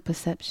cultural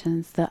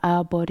perceptions that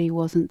our body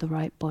wasn't the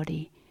right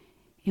body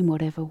in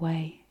whatever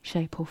way,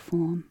 shape or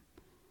form.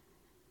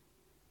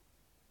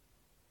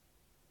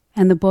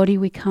 And the body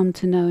we come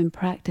to know in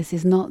practice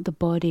is not the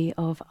body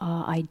of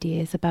our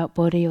ideas about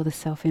body or the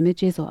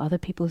self-images or other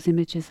people's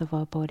images of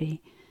our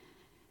body.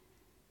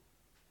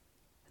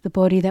 The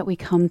body that we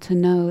come to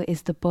know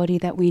is the body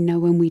that we know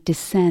when we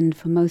descend.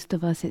 For most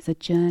of us, it's a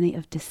journey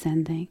of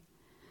descending.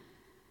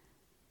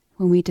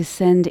 When we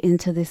descend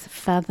into this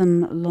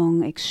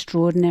fathom-long,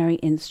 extraordinary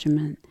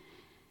instrument,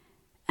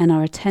 and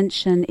our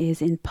attention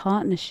is in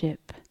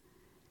partnership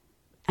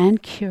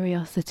and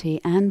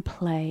curiosity and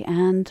play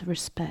and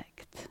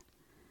respect.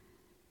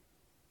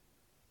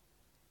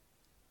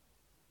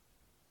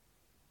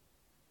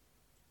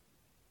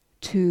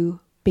 To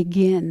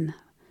begin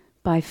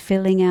by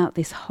filling out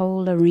this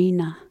whole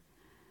arena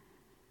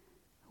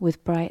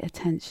with bright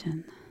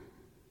attention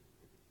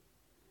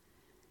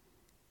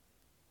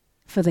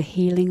for the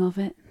healing of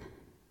it,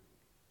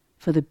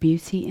 for the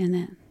beauty in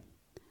it,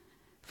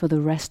 for the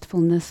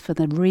restfulness, for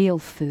the real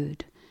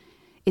food.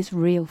 It's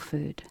real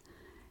food.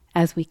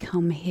 As we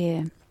come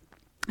here,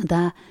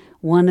 that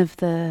one of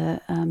the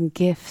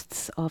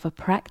gifts of a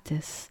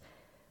practice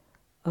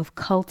of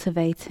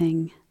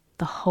cultivating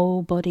the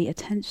whole body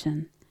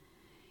attention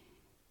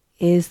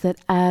is that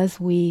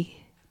as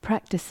we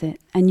practice it,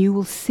 and you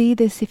will see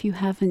this if you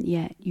haven't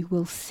yet, you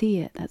will see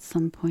it at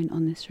some point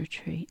on this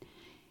retreat.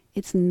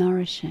 It's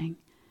nourishing.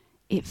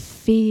 It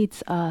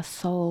feeds our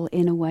soul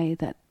in a way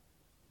that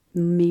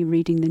me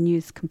reading the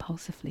news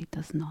compulsively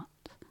does not.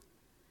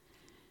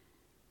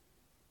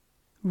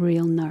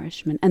 Real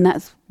nourishment. And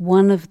that's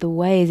one of the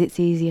ways it's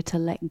easier to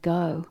let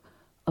go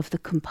of the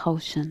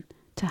compulsion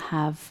to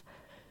have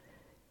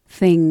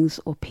things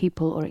or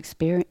people or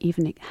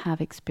even have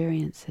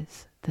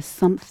experiences. There's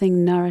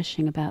something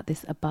nourishing about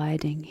this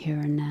abiding here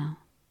and now.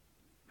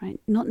 Right?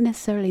 Not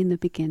necessarily in the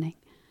beginning,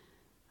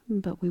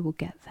 but we will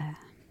get there.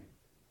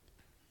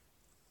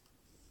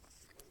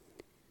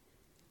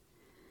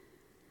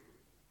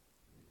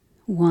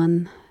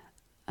 One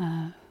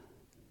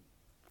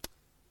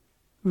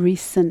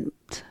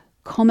recent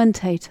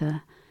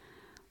commentator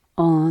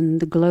on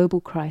the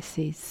global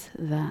crises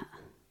that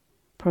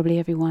probably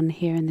everyone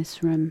here in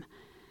this room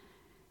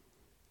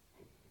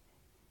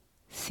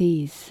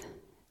sees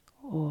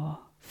or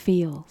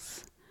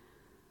feels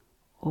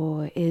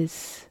or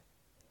is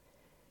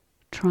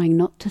trying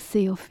not to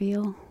see or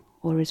feel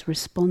or is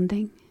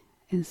responding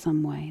in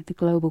some way. The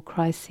global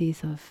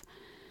crises of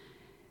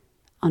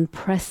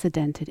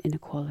unprecedented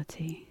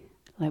inequality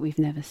like we've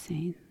never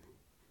seen,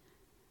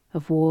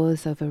 of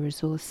wars over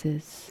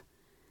resources,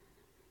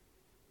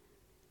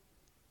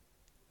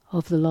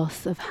 of the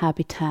loss of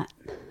habitat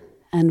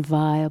and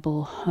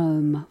viable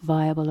home,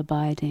 viable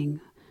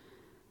abiding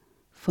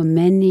for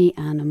many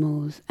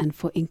animals and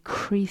for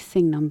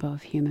increasing number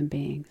of human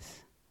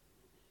beings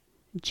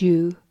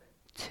due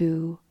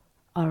to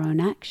our own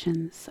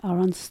actions, our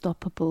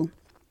unstoppable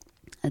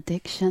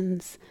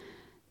addictions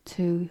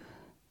to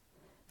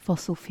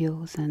fossil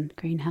fuels and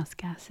greenhouse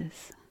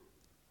gases.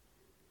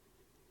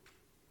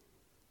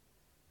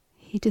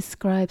 He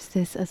describes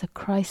this as a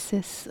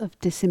crisis of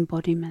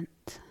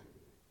disembodiment.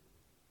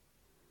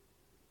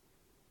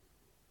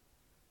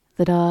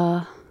 That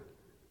our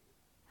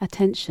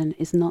attention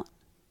is not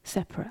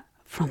separate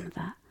from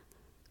that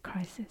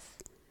crisis.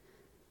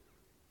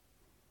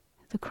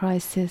 The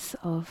crisis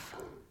of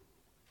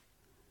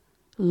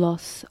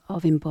loss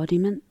of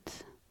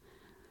embodiment,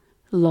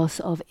 loss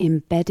of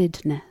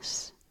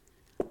embeddedness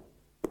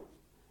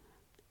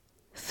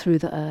through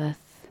the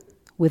earth,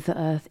 with the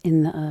earth,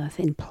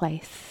 in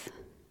place.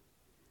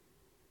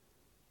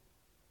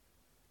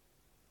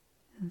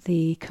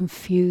 The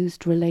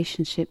confused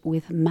relationship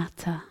with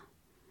matter,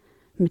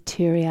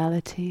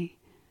 materiality.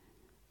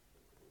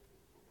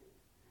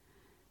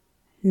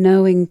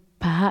 Knowing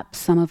perhaps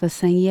some of us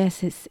saying,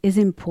 yes, it is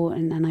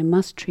important and I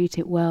must treat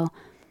it well,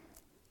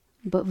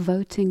 but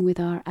voting with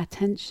our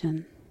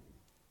attention.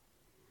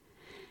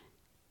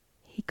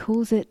 He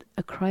calls it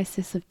a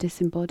crisis of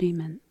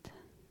disembodiment.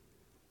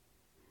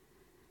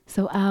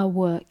 So our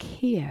work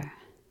here,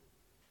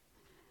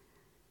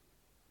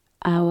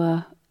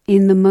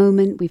 in the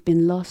moment we've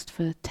been lost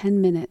for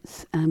 10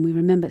 minutes and we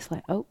remember it's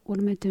like, oh, what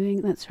am I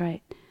doing? That's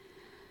right.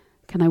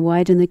 Can I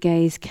widen the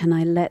gaze? Can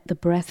I let the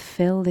breath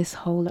fill this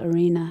whole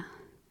arena?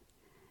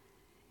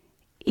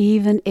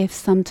 Even if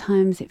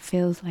sometimes it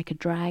feels like a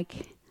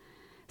drag,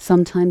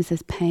 sometimes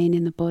there's pain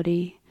in the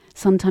body,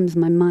 sometimes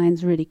my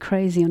mind's really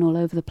crazy and all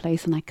over the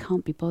place and I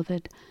can't be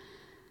bothered.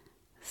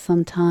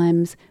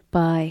 Sometimes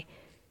by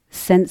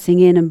sensing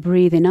in and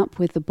breathing up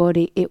with the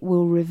body, it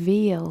will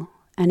reveal,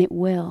 and it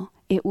will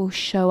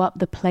show up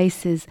the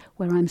places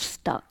where I'm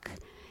stuck.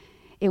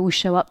 It will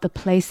show up the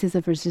places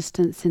of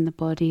resistance in the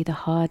body, the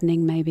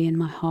hardening maybe in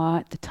my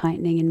heart, the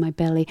tightening in my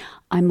belly.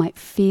 I might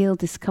feel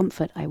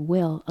discomfort, I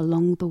will,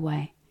 along the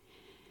way.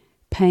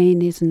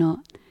 Pain is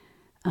not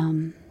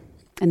an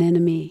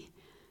enemy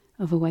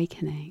of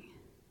awakening.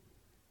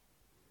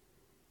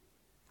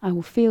 I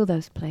will feel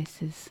those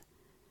places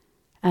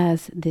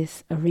as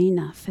this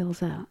arena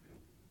fills out.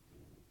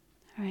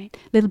 All right?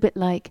 A little bit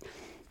like,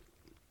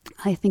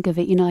 I think of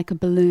it, like a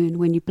balloon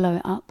when you blow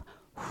it up.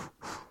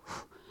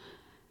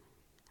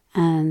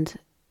 And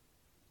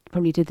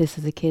probably did this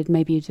as a kid,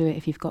 maybe you do it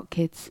if you've got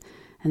kids,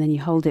 and then you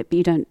hold it, but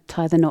you don't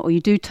tie the knot, or you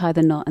do tie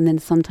the knot, and then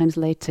sometimes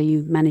later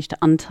you manage to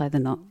untie the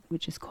knot,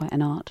 which is quite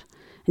an art,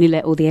 and you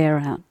let all the air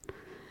out.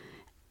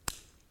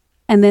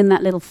 And then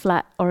that little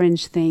flat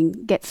orange thing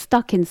gets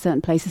stuck in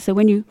certain places, so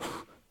when you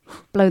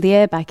blow the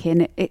air back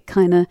in, it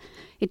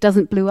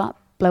doesn't blow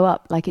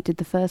up like it did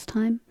the first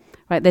time.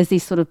 Right? There's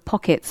these sort of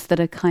pockets that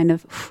are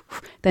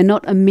they're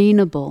not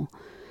amenable.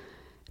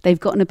 They've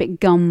gotten a bit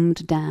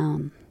gummed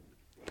down.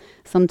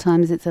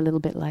 Sometimes it's a little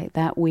bit like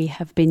that. We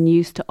have been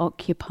used to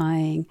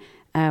occupying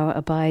our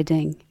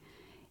abiding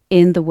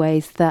in the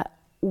ways that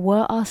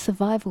were our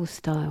survival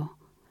style.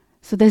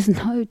 So there's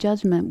no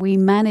judgment. We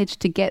manage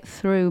to get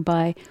through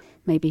by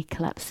maybe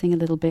collapsing a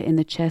little bit in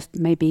the chest,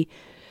 maybe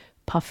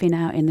puffing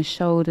out in the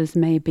shoulders,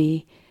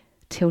 maybe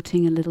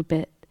tilting a little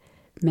bit,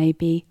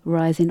 maybe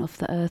rising off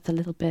the earth a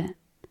little bit.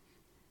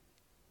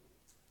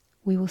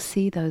 We will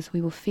see those,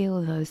 we will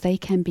feel those. They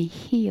can be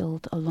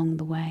healed along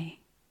the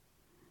way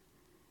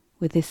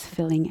with this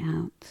filling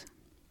out.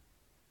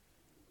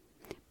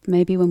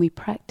 Maybe when we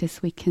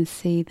practice, we can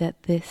see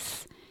that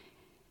this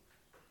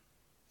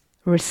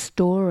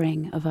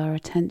restoring of our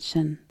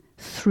attention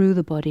through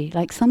the body,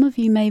 like some of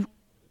you may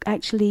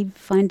actually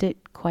find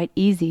it quite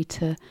easy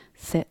to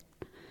sit,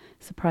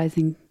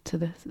 surprising to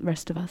the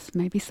rest of us.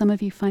 Maybe some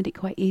of you find it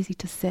quite easy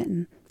to sit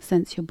and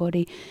sense your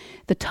body.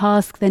 The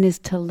task then is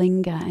to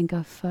linger and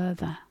go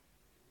further.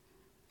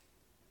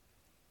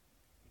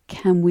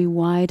 Can we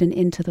widen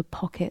into the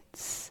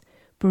pockets?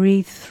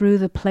 Breathe through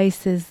the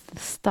places, the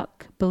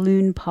stuck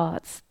balloon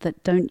parts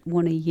that don't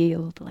want to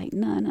yield. Like,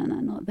 no,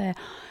 not there.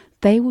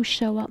 They will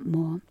show up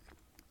more.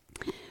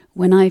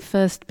 When I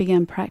first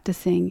began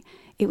practicing,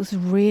 it was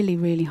really,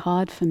 really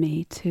hard for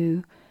me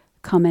to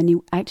come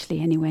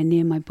anywhere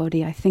near my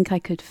body. I think I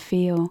could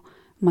feel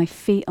my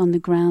feet on the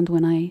ground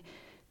when I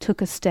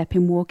took a step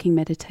in walking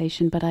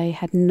meditation, but I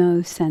had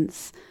no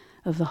sense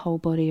of the whole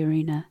body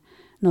arena,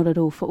 not at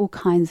all, for all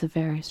kinds of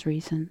various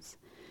reasons.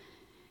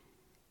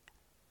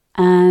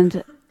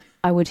 And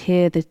I would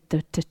hear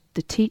the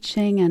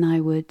teaching, and I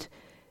would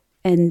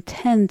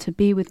intend to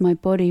be with my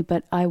body,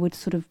 but I would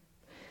sort of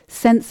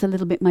sense a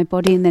little bit my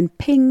body, and then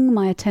ping,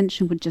 my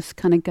attention would just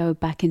kind of go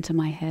back into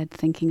my head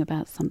thinking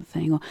about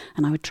something,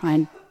 and I would try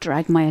and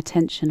drag my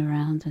attention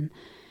around and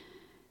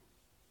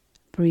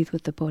breathe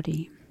with the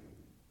body.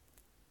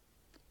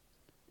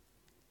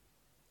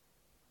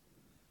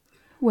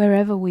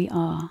 Wherever we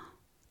are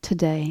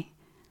today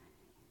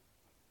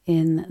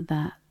in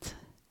that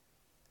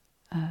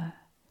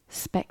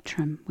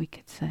spectrum, we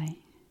could say,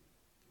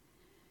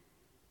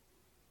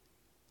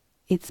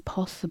 it's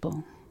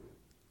possible.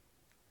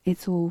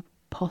 It's all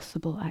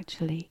possible,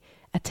 actually.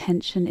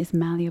 Attention is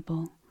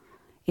malleable.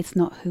 It's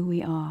not who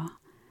we are.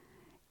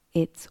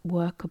 It's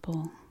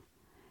workable.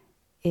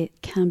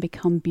 It can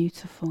become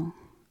beautiful.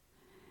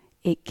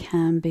 It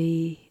can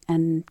be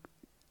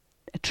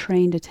a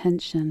trained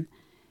attention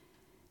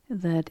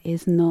that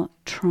is not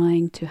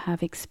trying to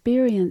have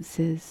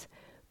experiences,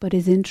 but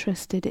is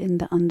interested in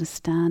the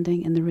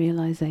understanding and the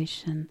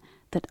realization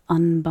that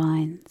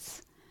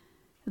unbinds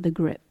the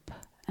grip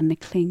and the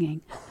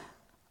clinging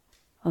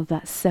of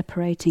that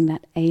separating,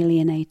 that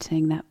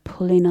alienating, that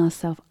pulling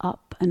ourselves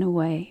up and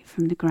away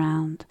from the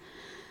ground,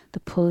 the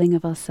pulling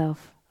of ourselves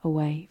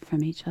away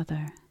from each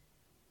other.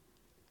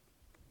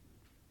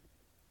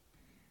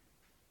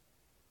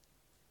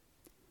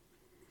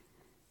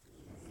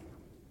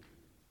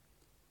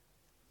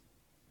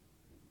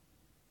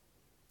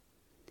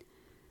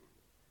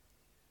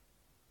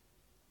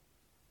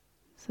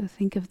 So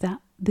think of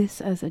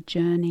this as a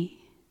journey.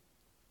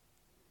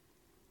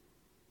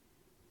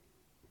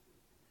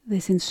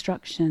 This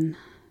instruction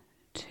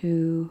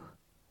to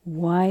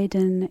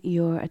widen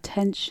your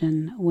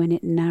attention when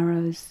it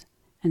narrows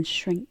and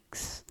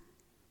shrinks.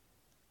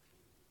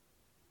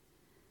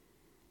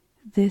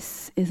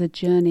 This is a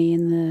journey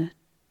in the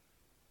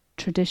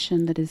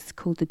tradition that is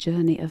called the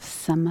journey of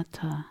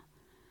samatha,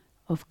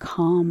 of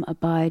calm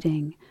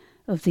abiding,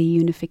 of the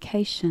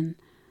unification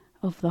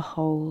of the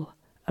whole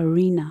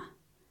arena.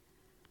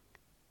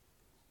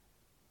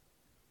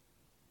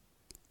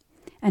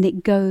 And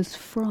it goes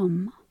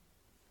from,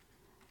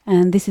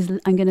 and this is,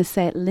 I'm going to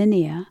say it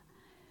linear,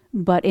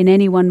 but in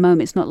any one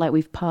moment, it's not like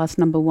we've passed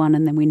number one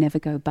and then we never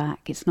go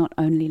back. It's not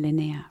only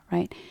linear,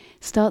 right?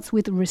 It starts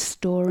with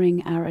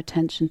restoring our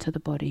attention to the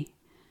body,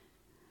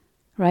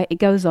 right? It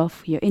goes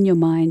off, you're in your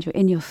mind, you're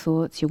in your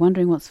thoughts, you're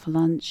wondering what's for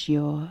lunch,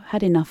 you're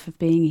had enough of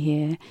being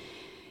here,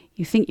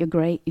 you think you're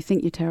great, you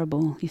think you're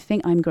terrible, you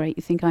think I'm great,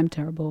 you think I'm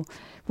terrible,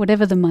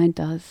 whatever the mind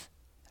does,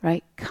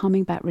 right?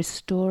 Coming back,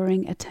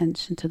 restoring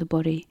attention to the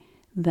body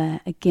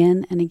there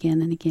again and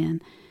again and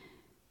again.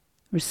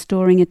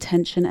 Restoring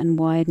attention and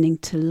widening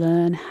to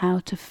learn how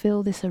to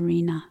fill this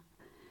arena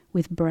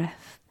with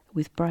breath,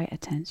 with bright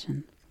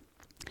attention.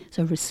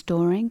 So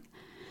restoring.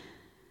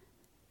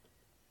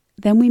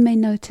 Then we may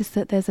notice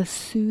that there's a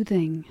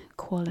soothing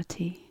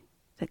quality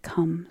that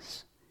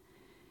comes.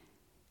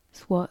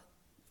 It's what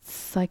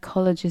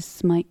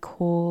psychologists might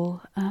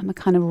call a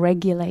kind of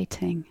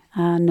regulating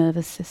our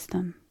nervous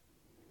system.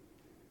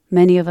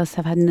 Many of us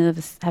have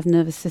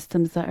nervous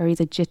systems that are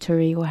either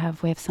jittery or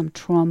we have some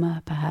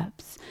trauma,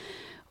 perhaps,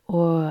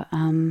 or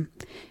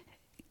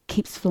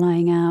keeps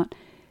flying out.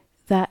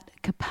 That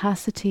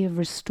capacity of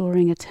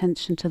restoring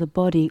attention to the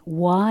body,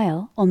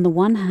 while on the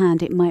one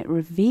hand it might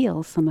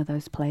reveal some of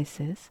those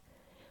places,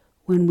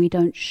 when we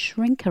don't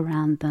shrink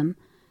around them,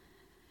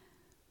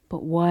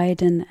 but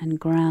widen and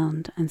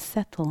ground and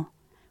settle,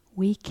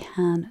 we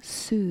can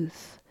soothe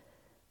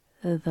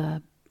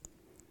the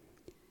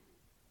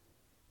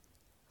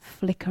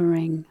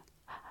flickering,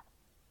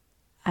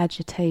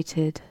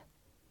 agitated,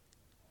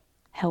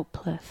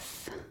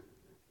 helpless,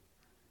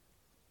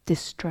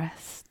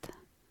 distressed,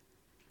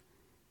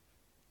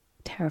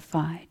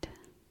 terrified,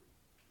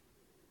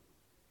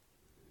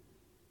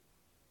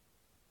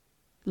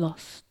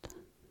 lost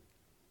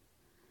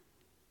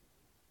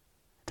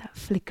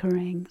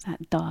flickering,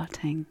 that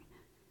darting.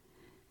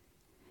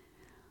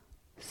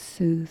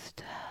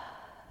 Soothed,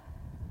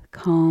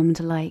 calmed,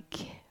 like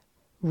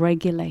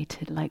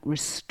regulated, like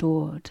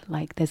restored,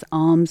 like there's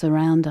arms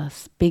around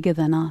us, bigger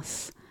than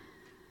us.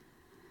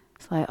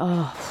 It's like,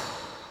 oh,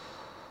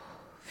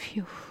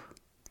 phew.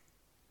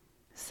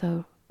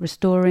 So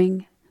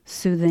restoring,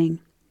 soothing,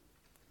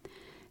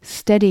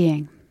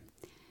 steadying.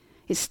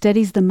 It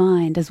steadies the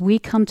mind. As we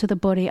come to the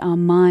body, our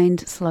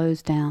mind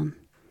slows down.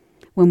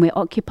 When we're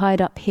occupied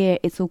up here,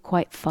 it's all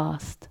quite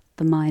fast,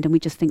 the mind, and we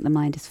just think the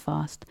mind is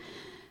fast.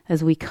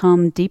 As we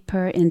come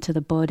deeper into the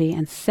body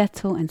and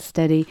settle and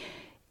steady,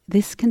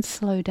 this can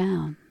slow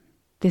down.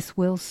 This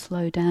will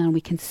slow down.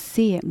 We can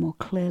see it more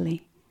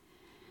clearly.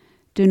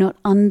 Do not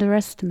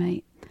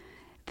underestimate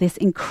this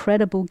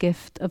incredible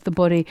gift of the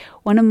body.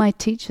 One of my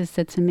teachers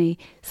said to me,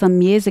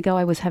 some years ago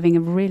I was having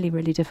a really,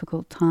 really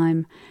difficult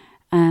time,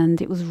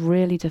 and it was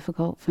really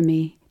difficult for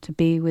me to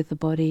be with the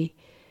body,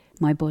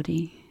 my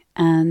body.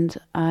 And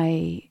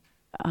I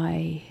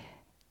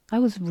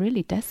was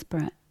really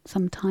desperate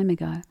some time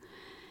ago.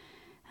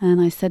 And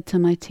I said to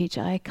my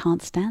teacher, I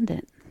can't stand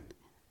it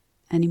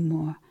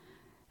anymore.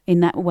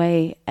 In that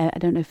way, I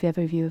don't know if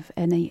ever of you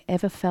have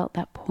ever felt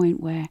that point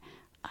where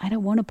I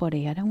don't want a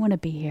body, I don't want to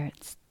be here,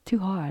 it's too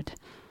hard.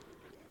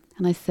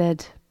 And I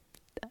said,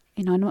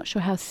 I'm not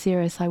sure how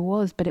serious I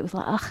was, but it was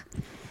like, I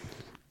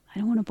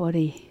don't want a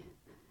body.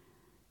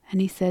 And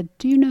he said,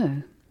 do you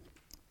know,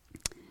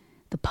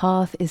 the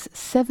path is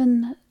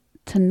 7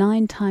 to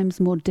 9 times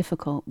more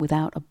difficult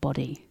without a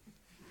body.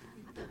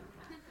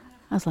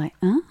 I was like,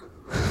 huh?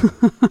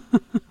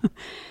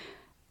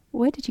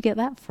 Where did you get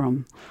that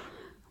from?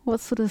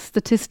 What sort of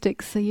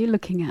statistics are you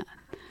looking at?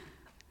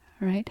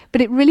 Right?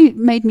 But it really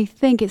made me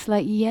think, it's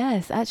like,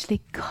 yes,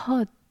 actually,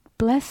 God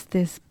bless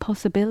this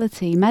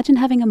possibility. Imagine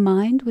having a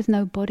mind with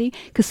no body,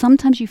 because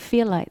sometimes you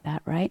feel like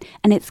that, right?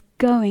 And it's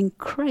going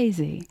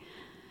crazy.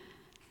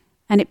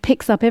 And it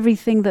picks up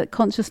everything that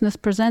consciousness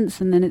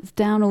presents, and then it's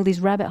down all these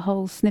rabbit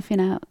holes, sniffing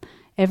out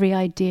every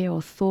idea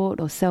or thought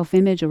or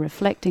self-image or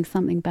reflecting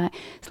something back.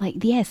 It's like,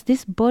 yes,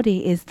 this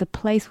body is the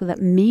place where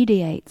that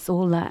mediates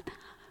all that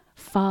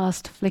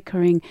fast,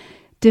 flickering,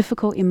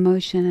 difficult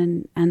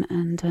emotion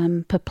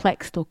and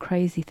perplexed or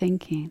crazy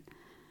thinking.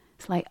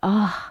 It's like,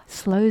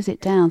 slows it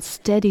down,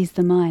 steadies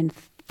the mind.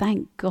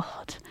 Thank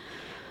God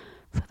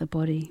for the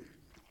body.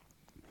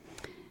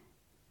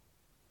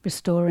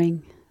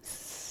 Restoring,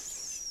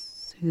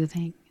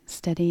 soothing,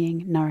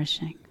 steadying,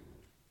 nourishing.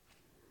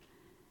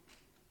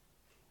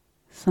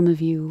 Some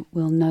of you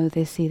will know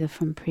this either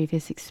from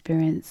previous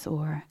experience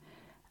or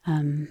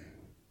from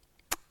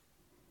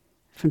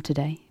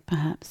today,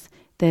 perhaps.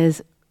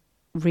 There's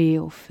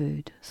real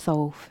food,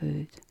 soul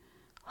food,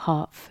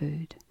 heart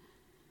food.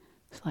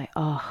 It's like,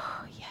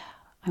 yeah,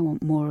 I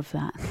want more of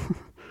that.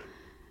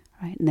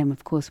 Right? And then,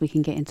 of course, we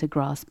can get into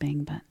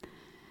grasping, but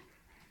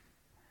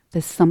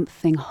there's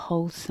something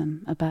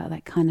wholesome about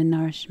that kind of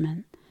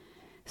nourishment.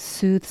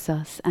 Soothes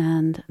us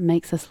and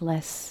makes us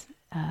less,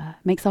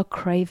 makes our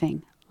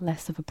craving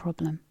less of a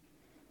problem.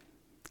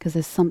 Because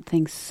there's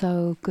something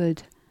so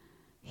good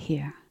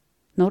here.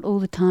 Not all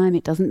the time,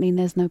 it doesn't mean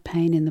there's no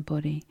pain in the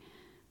body,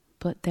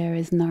 but there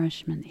is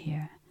nourishment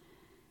here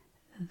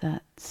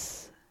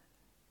that's,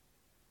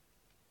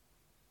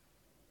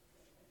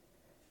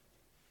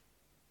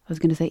 I was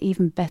going to say,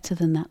 even better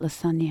than that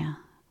lasagna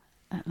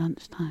at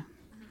lunchtime.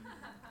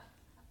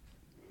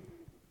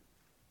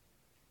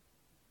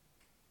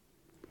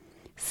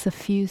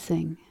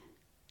 Suffusing.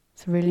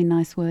 It's a really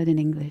nice word in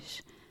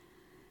English.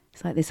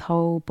 It's like this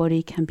whole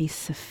body can be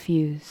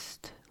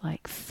suffused,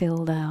 like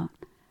filled out.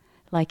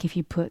 Like if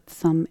you put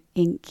some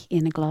ink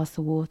in a glass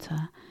of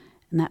water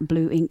and that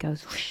blue ink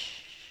goes whoosh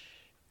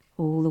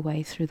all the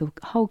way through the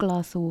whole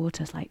glass of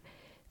water. It's like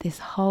this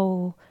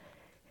whole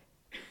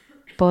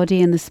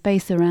body and the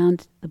space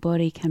around the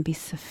body can be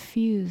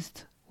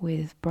suffused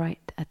with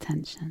bright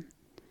attention.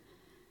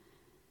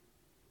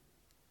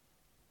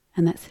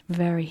 And that's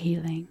very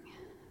healing.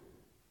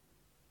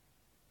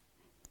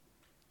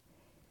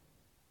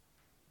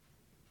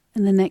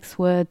 And the next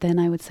word then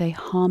I would say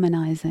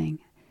harmonizing.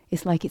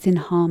 It's like it's in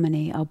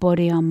harmony. Our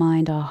body, our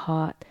mind, our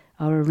heart,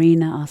 our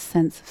arena, our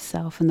sense of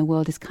self and the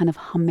world is kind of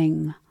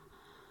humming.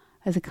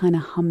 There's a kind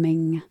of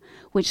humming,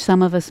 which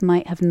some of us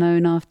might have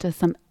known after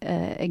some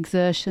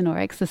exertion or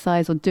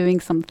exercise or doing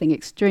something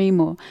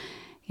extreme, or,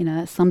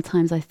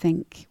 sometimes I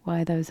think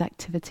why those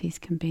activities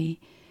can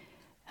be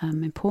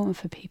important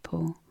for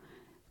people,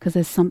 because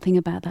there's something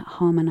about that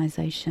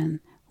harmonization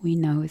we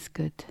know is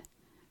good,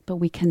 but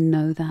we can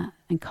know that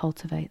and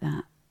cultivate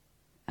that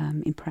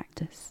in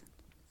practice.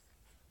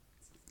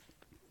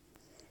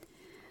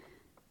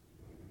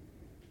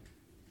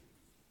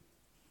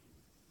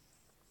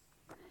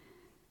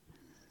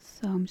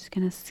 So I'm just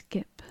going to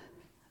skip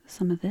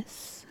some of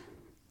this.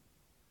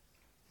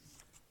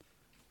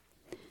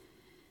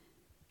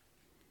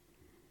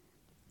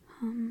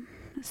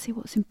 Let's see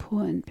what's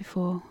important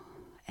before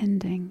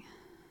ending.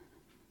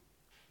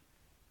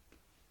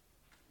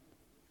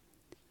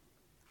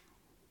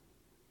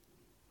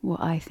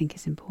 What I think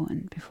is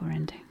important before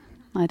ending.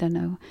 I don't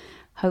know.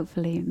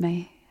 Hopefully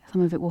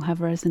some of it will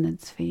have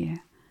resonance for you.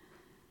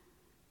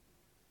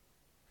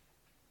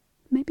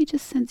 Maybe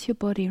just sense your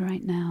body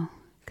right now.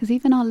 Because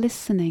even our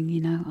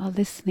listening, our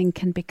listening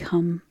can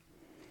become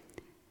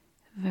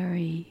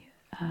very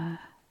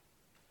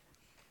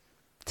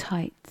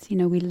tight.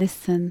 We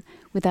listen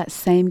with that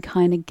same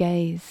kind of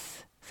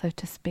gaze, so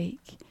to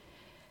speak.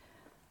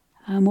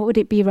 What would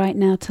it be right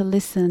now to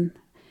listen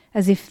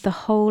as if the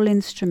whole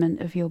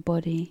instrument of your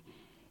body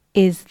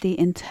is the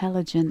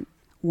intelligent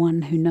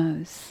one who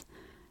knows,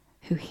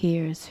 who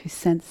hears, who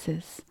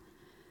senses?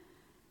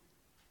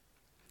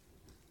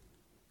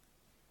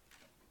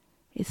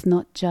 It's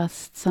not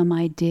just some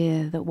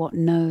idea that what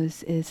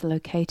knows is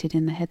located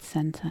in the head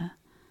center.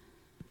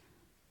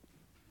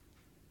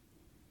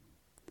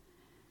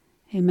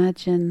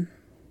 Imagine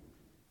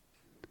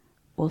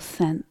or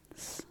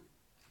sense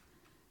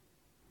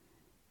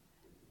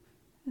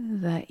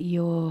that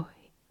you're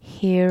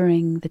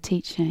hearing the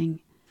teaching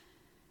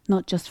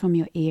not just from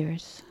your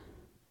ears,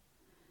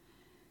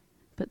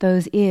 but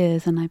those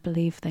ears, and I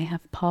believe they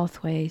have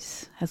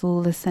pathways, as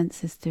all the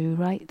senses do,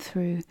 right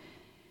through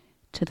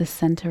to the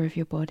center of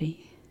your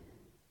body,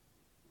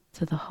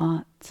 to the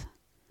heart.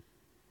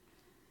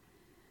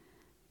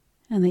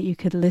 And that you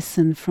could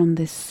listen from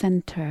this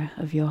center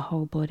of your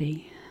whole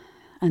body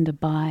and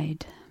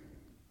abide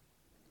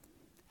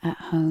at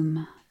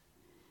home.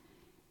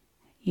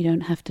 You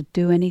don't have to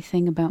do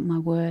anything about my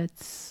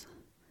words.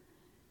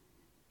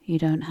 You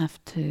don't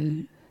have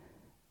to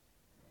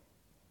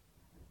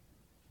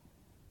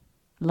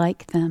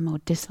like them or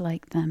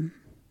dislike them.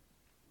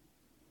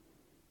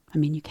 I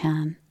mean, you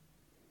can.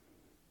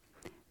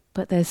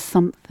 But there's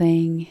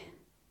something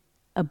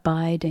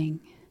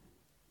abiding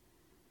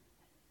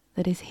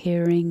that is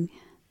hearing,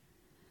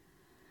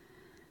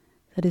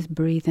 that is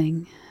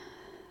breathing,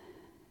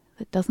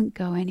 that doesn't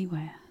go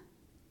anywhere.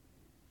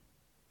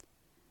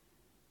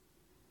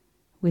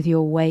 With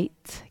your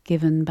weight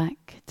given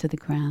back to the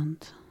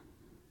ground,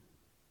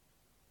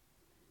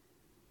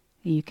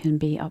 you can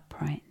be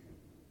upright.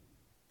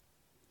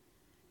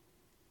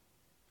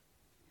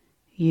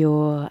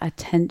 Your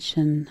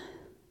attention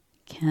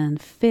can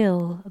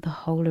fill the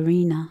whole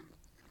arena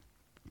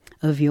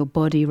of your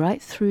body,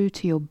 right through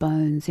to your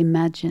bones.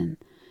 Imagine,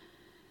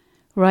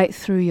 right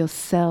through your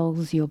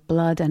cells, your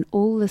blood, and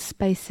all the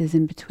spaces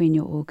in between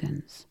your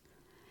organs.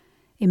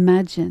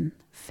 Imagine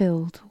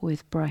filled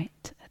with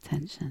bright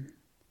attention,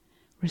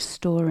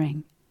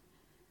 restoring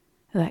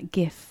that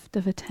gift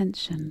of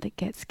attention that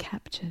gets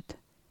captured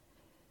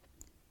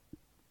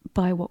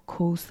by what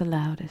calls the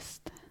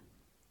loudest,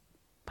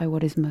 by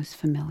what is most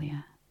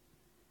familiar.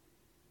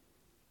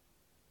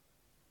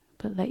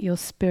 But let your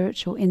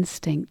spiritual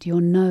instinct,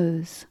 your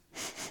nose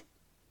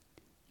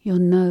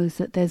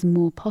that there's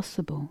more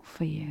possible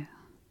for you.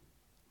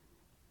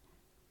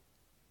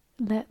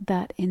 Let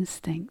that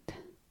instinct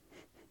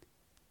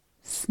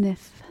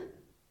sniff,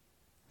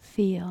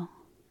 feel,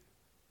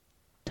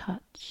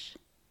 touch,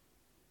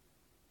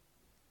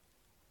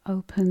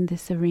 open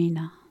this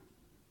arena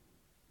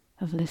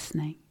of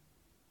listening.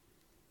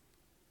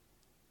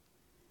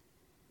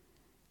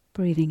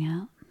 Breathing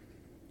out.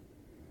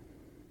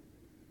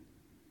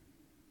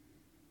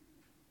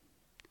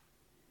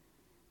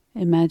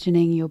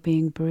 Imagining you're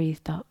being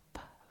breathed up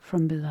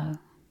from below.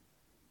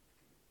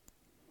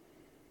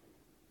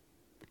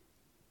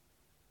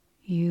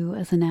 You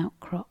as an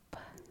outcrop.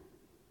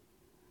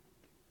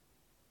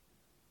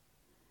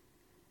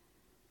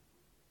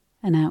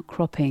 An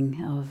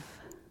outcropping of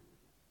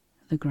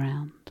the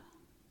ground.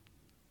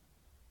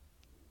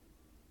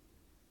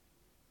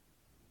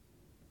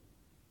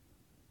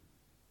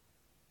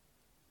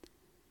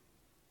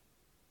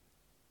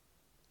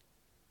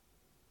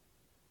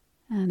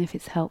 And if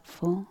it's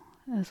helpful,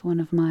 as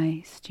one of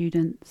my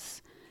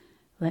students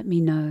let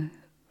me know,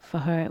 for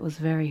her it was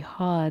very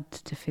hard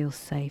to feel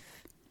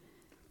safe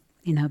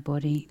in her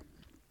body.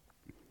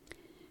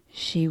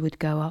 She would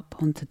go up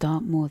onto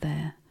Dartmoor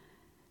there,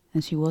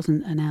 and she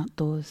wasn't an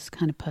outdoors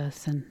kind of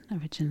person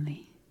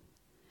originally.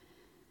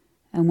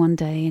 And one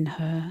day in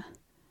her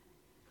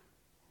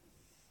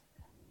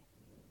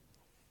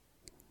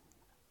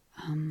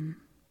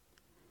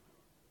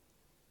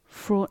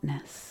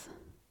fraughtness,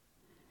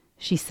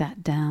 she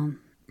sat down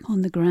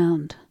on the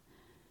ground,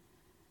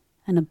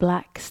 and a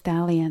black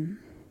stallion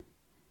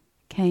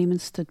came and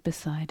stood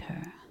beside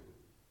her.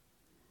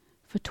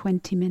 For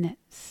 20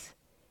 minutes,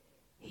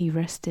 he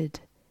rested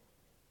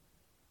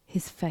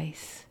his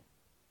face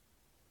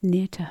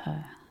near to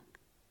her,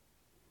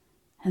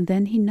 and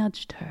then he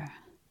nudged her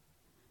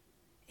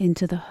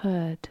into the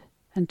herd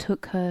and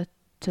took her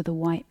to the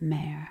white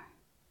mare.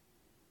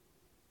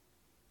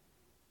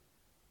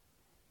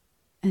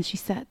 And she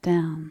sat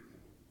down.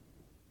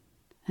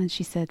 And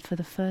she said for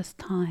the first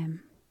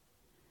time,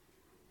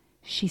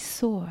 she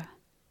saw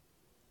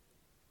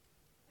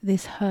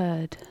this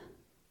herd,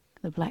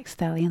 the black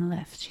stallion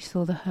left, she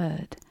saw the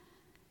herd,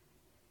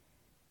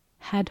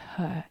 had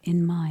her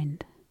in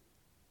mind.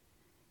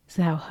 This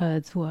is how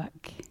herds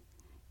work.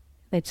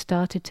 They'd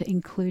started to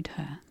include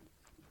her.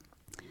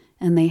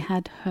 and they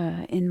had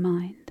her in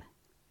mind.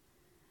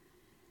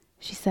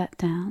 She sat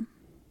down,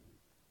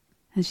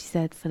 and she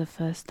said for the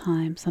first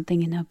time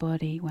something in her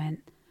body went,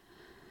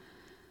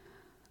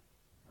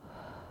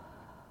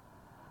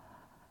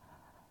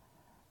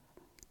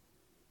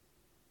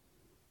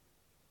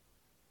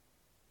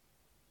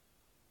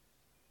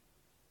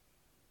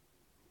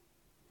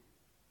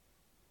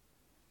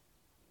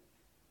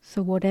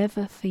 so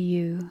whatever for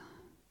you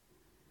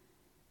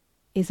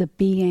is a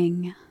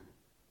being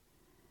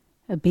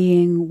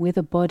with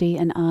a body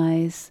and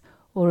eyes,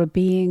 or a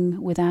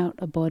being without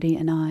a body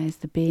and eyes,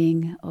 the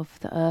being of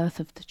the earth,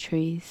 of the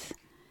trees,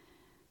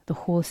 the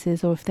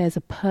horses, or if there's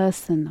a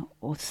person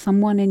or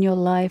someone in your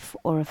life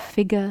or a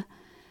figure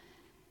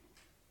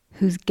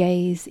whose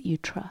gaze you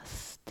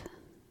trust,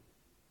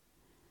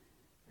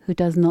 who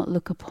does not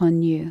look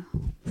upon you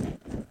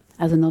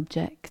as an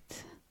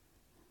object,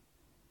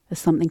 as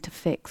something to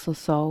fix or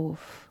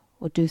solve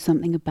or do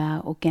something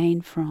about or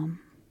gain from,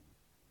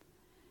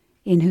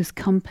 in whose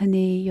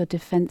company your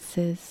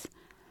defenses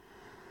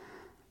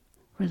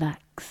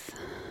relax,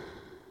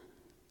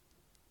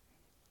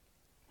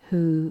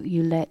 who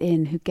you let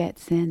in, who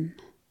gets in,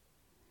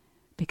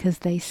 because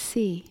they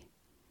see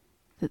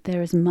that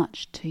there is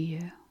much to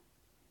you.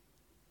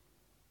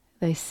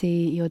 They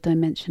see your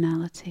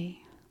dimensionality.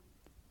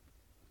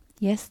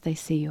 Yes, they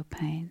see your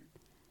pain.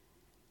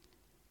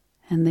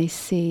 And they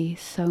see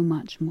so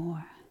much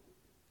more.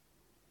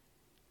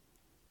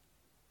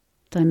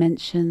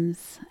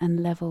 Dimensions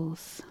and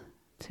levels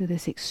to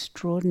this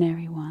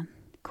extraordinary one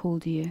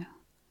called you.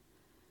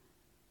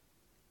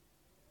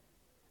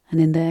 And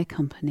in their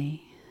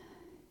company,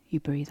 you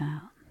breathe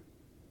out.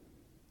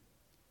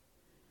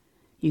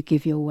 You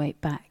give your weight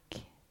back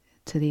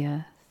to the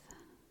earth.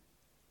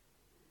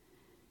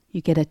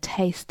 You get a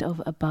taste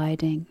of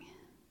abiding.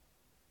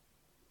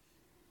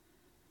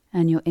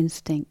 And your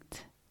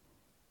instinct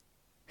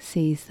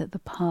sees that the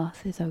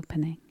path is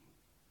opening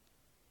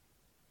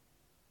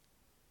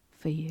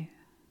for you.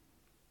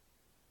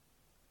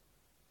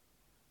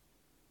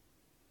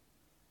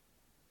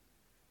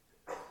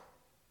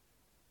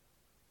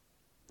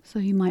 So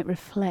you might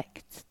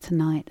reflect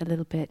tonight a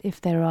little bit, if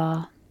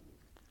there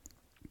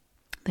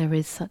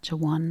is such a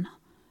one.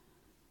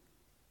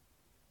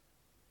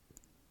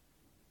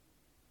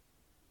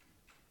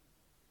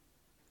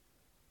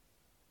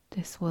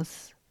 This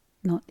was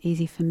not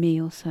easy for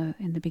me also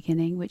in the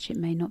beginning, which it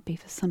may not be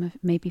for some of,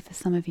 maybe for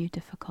some of you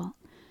difficult.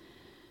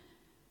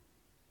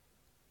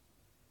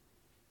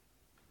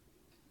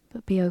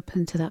 But be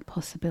open to that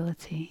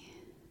possibility.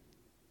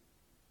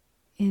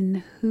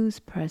 In whose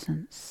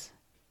presence,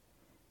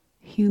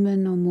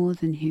 human or more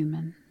than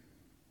human,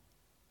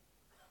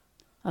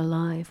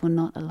 alive or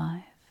not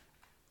alive,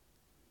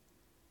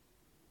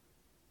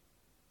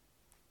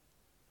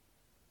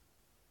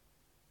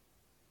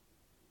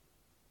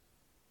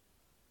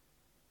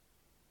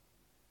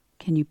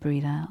 can you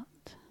breathe out?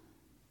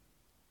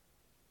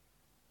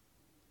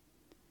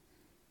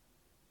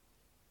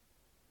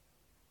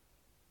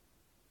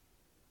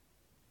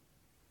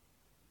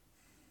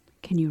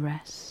 Can you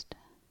rest?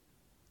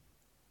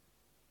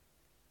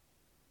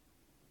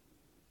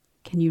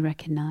 Can you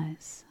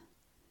recognize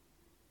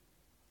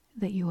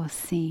that you are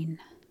seen?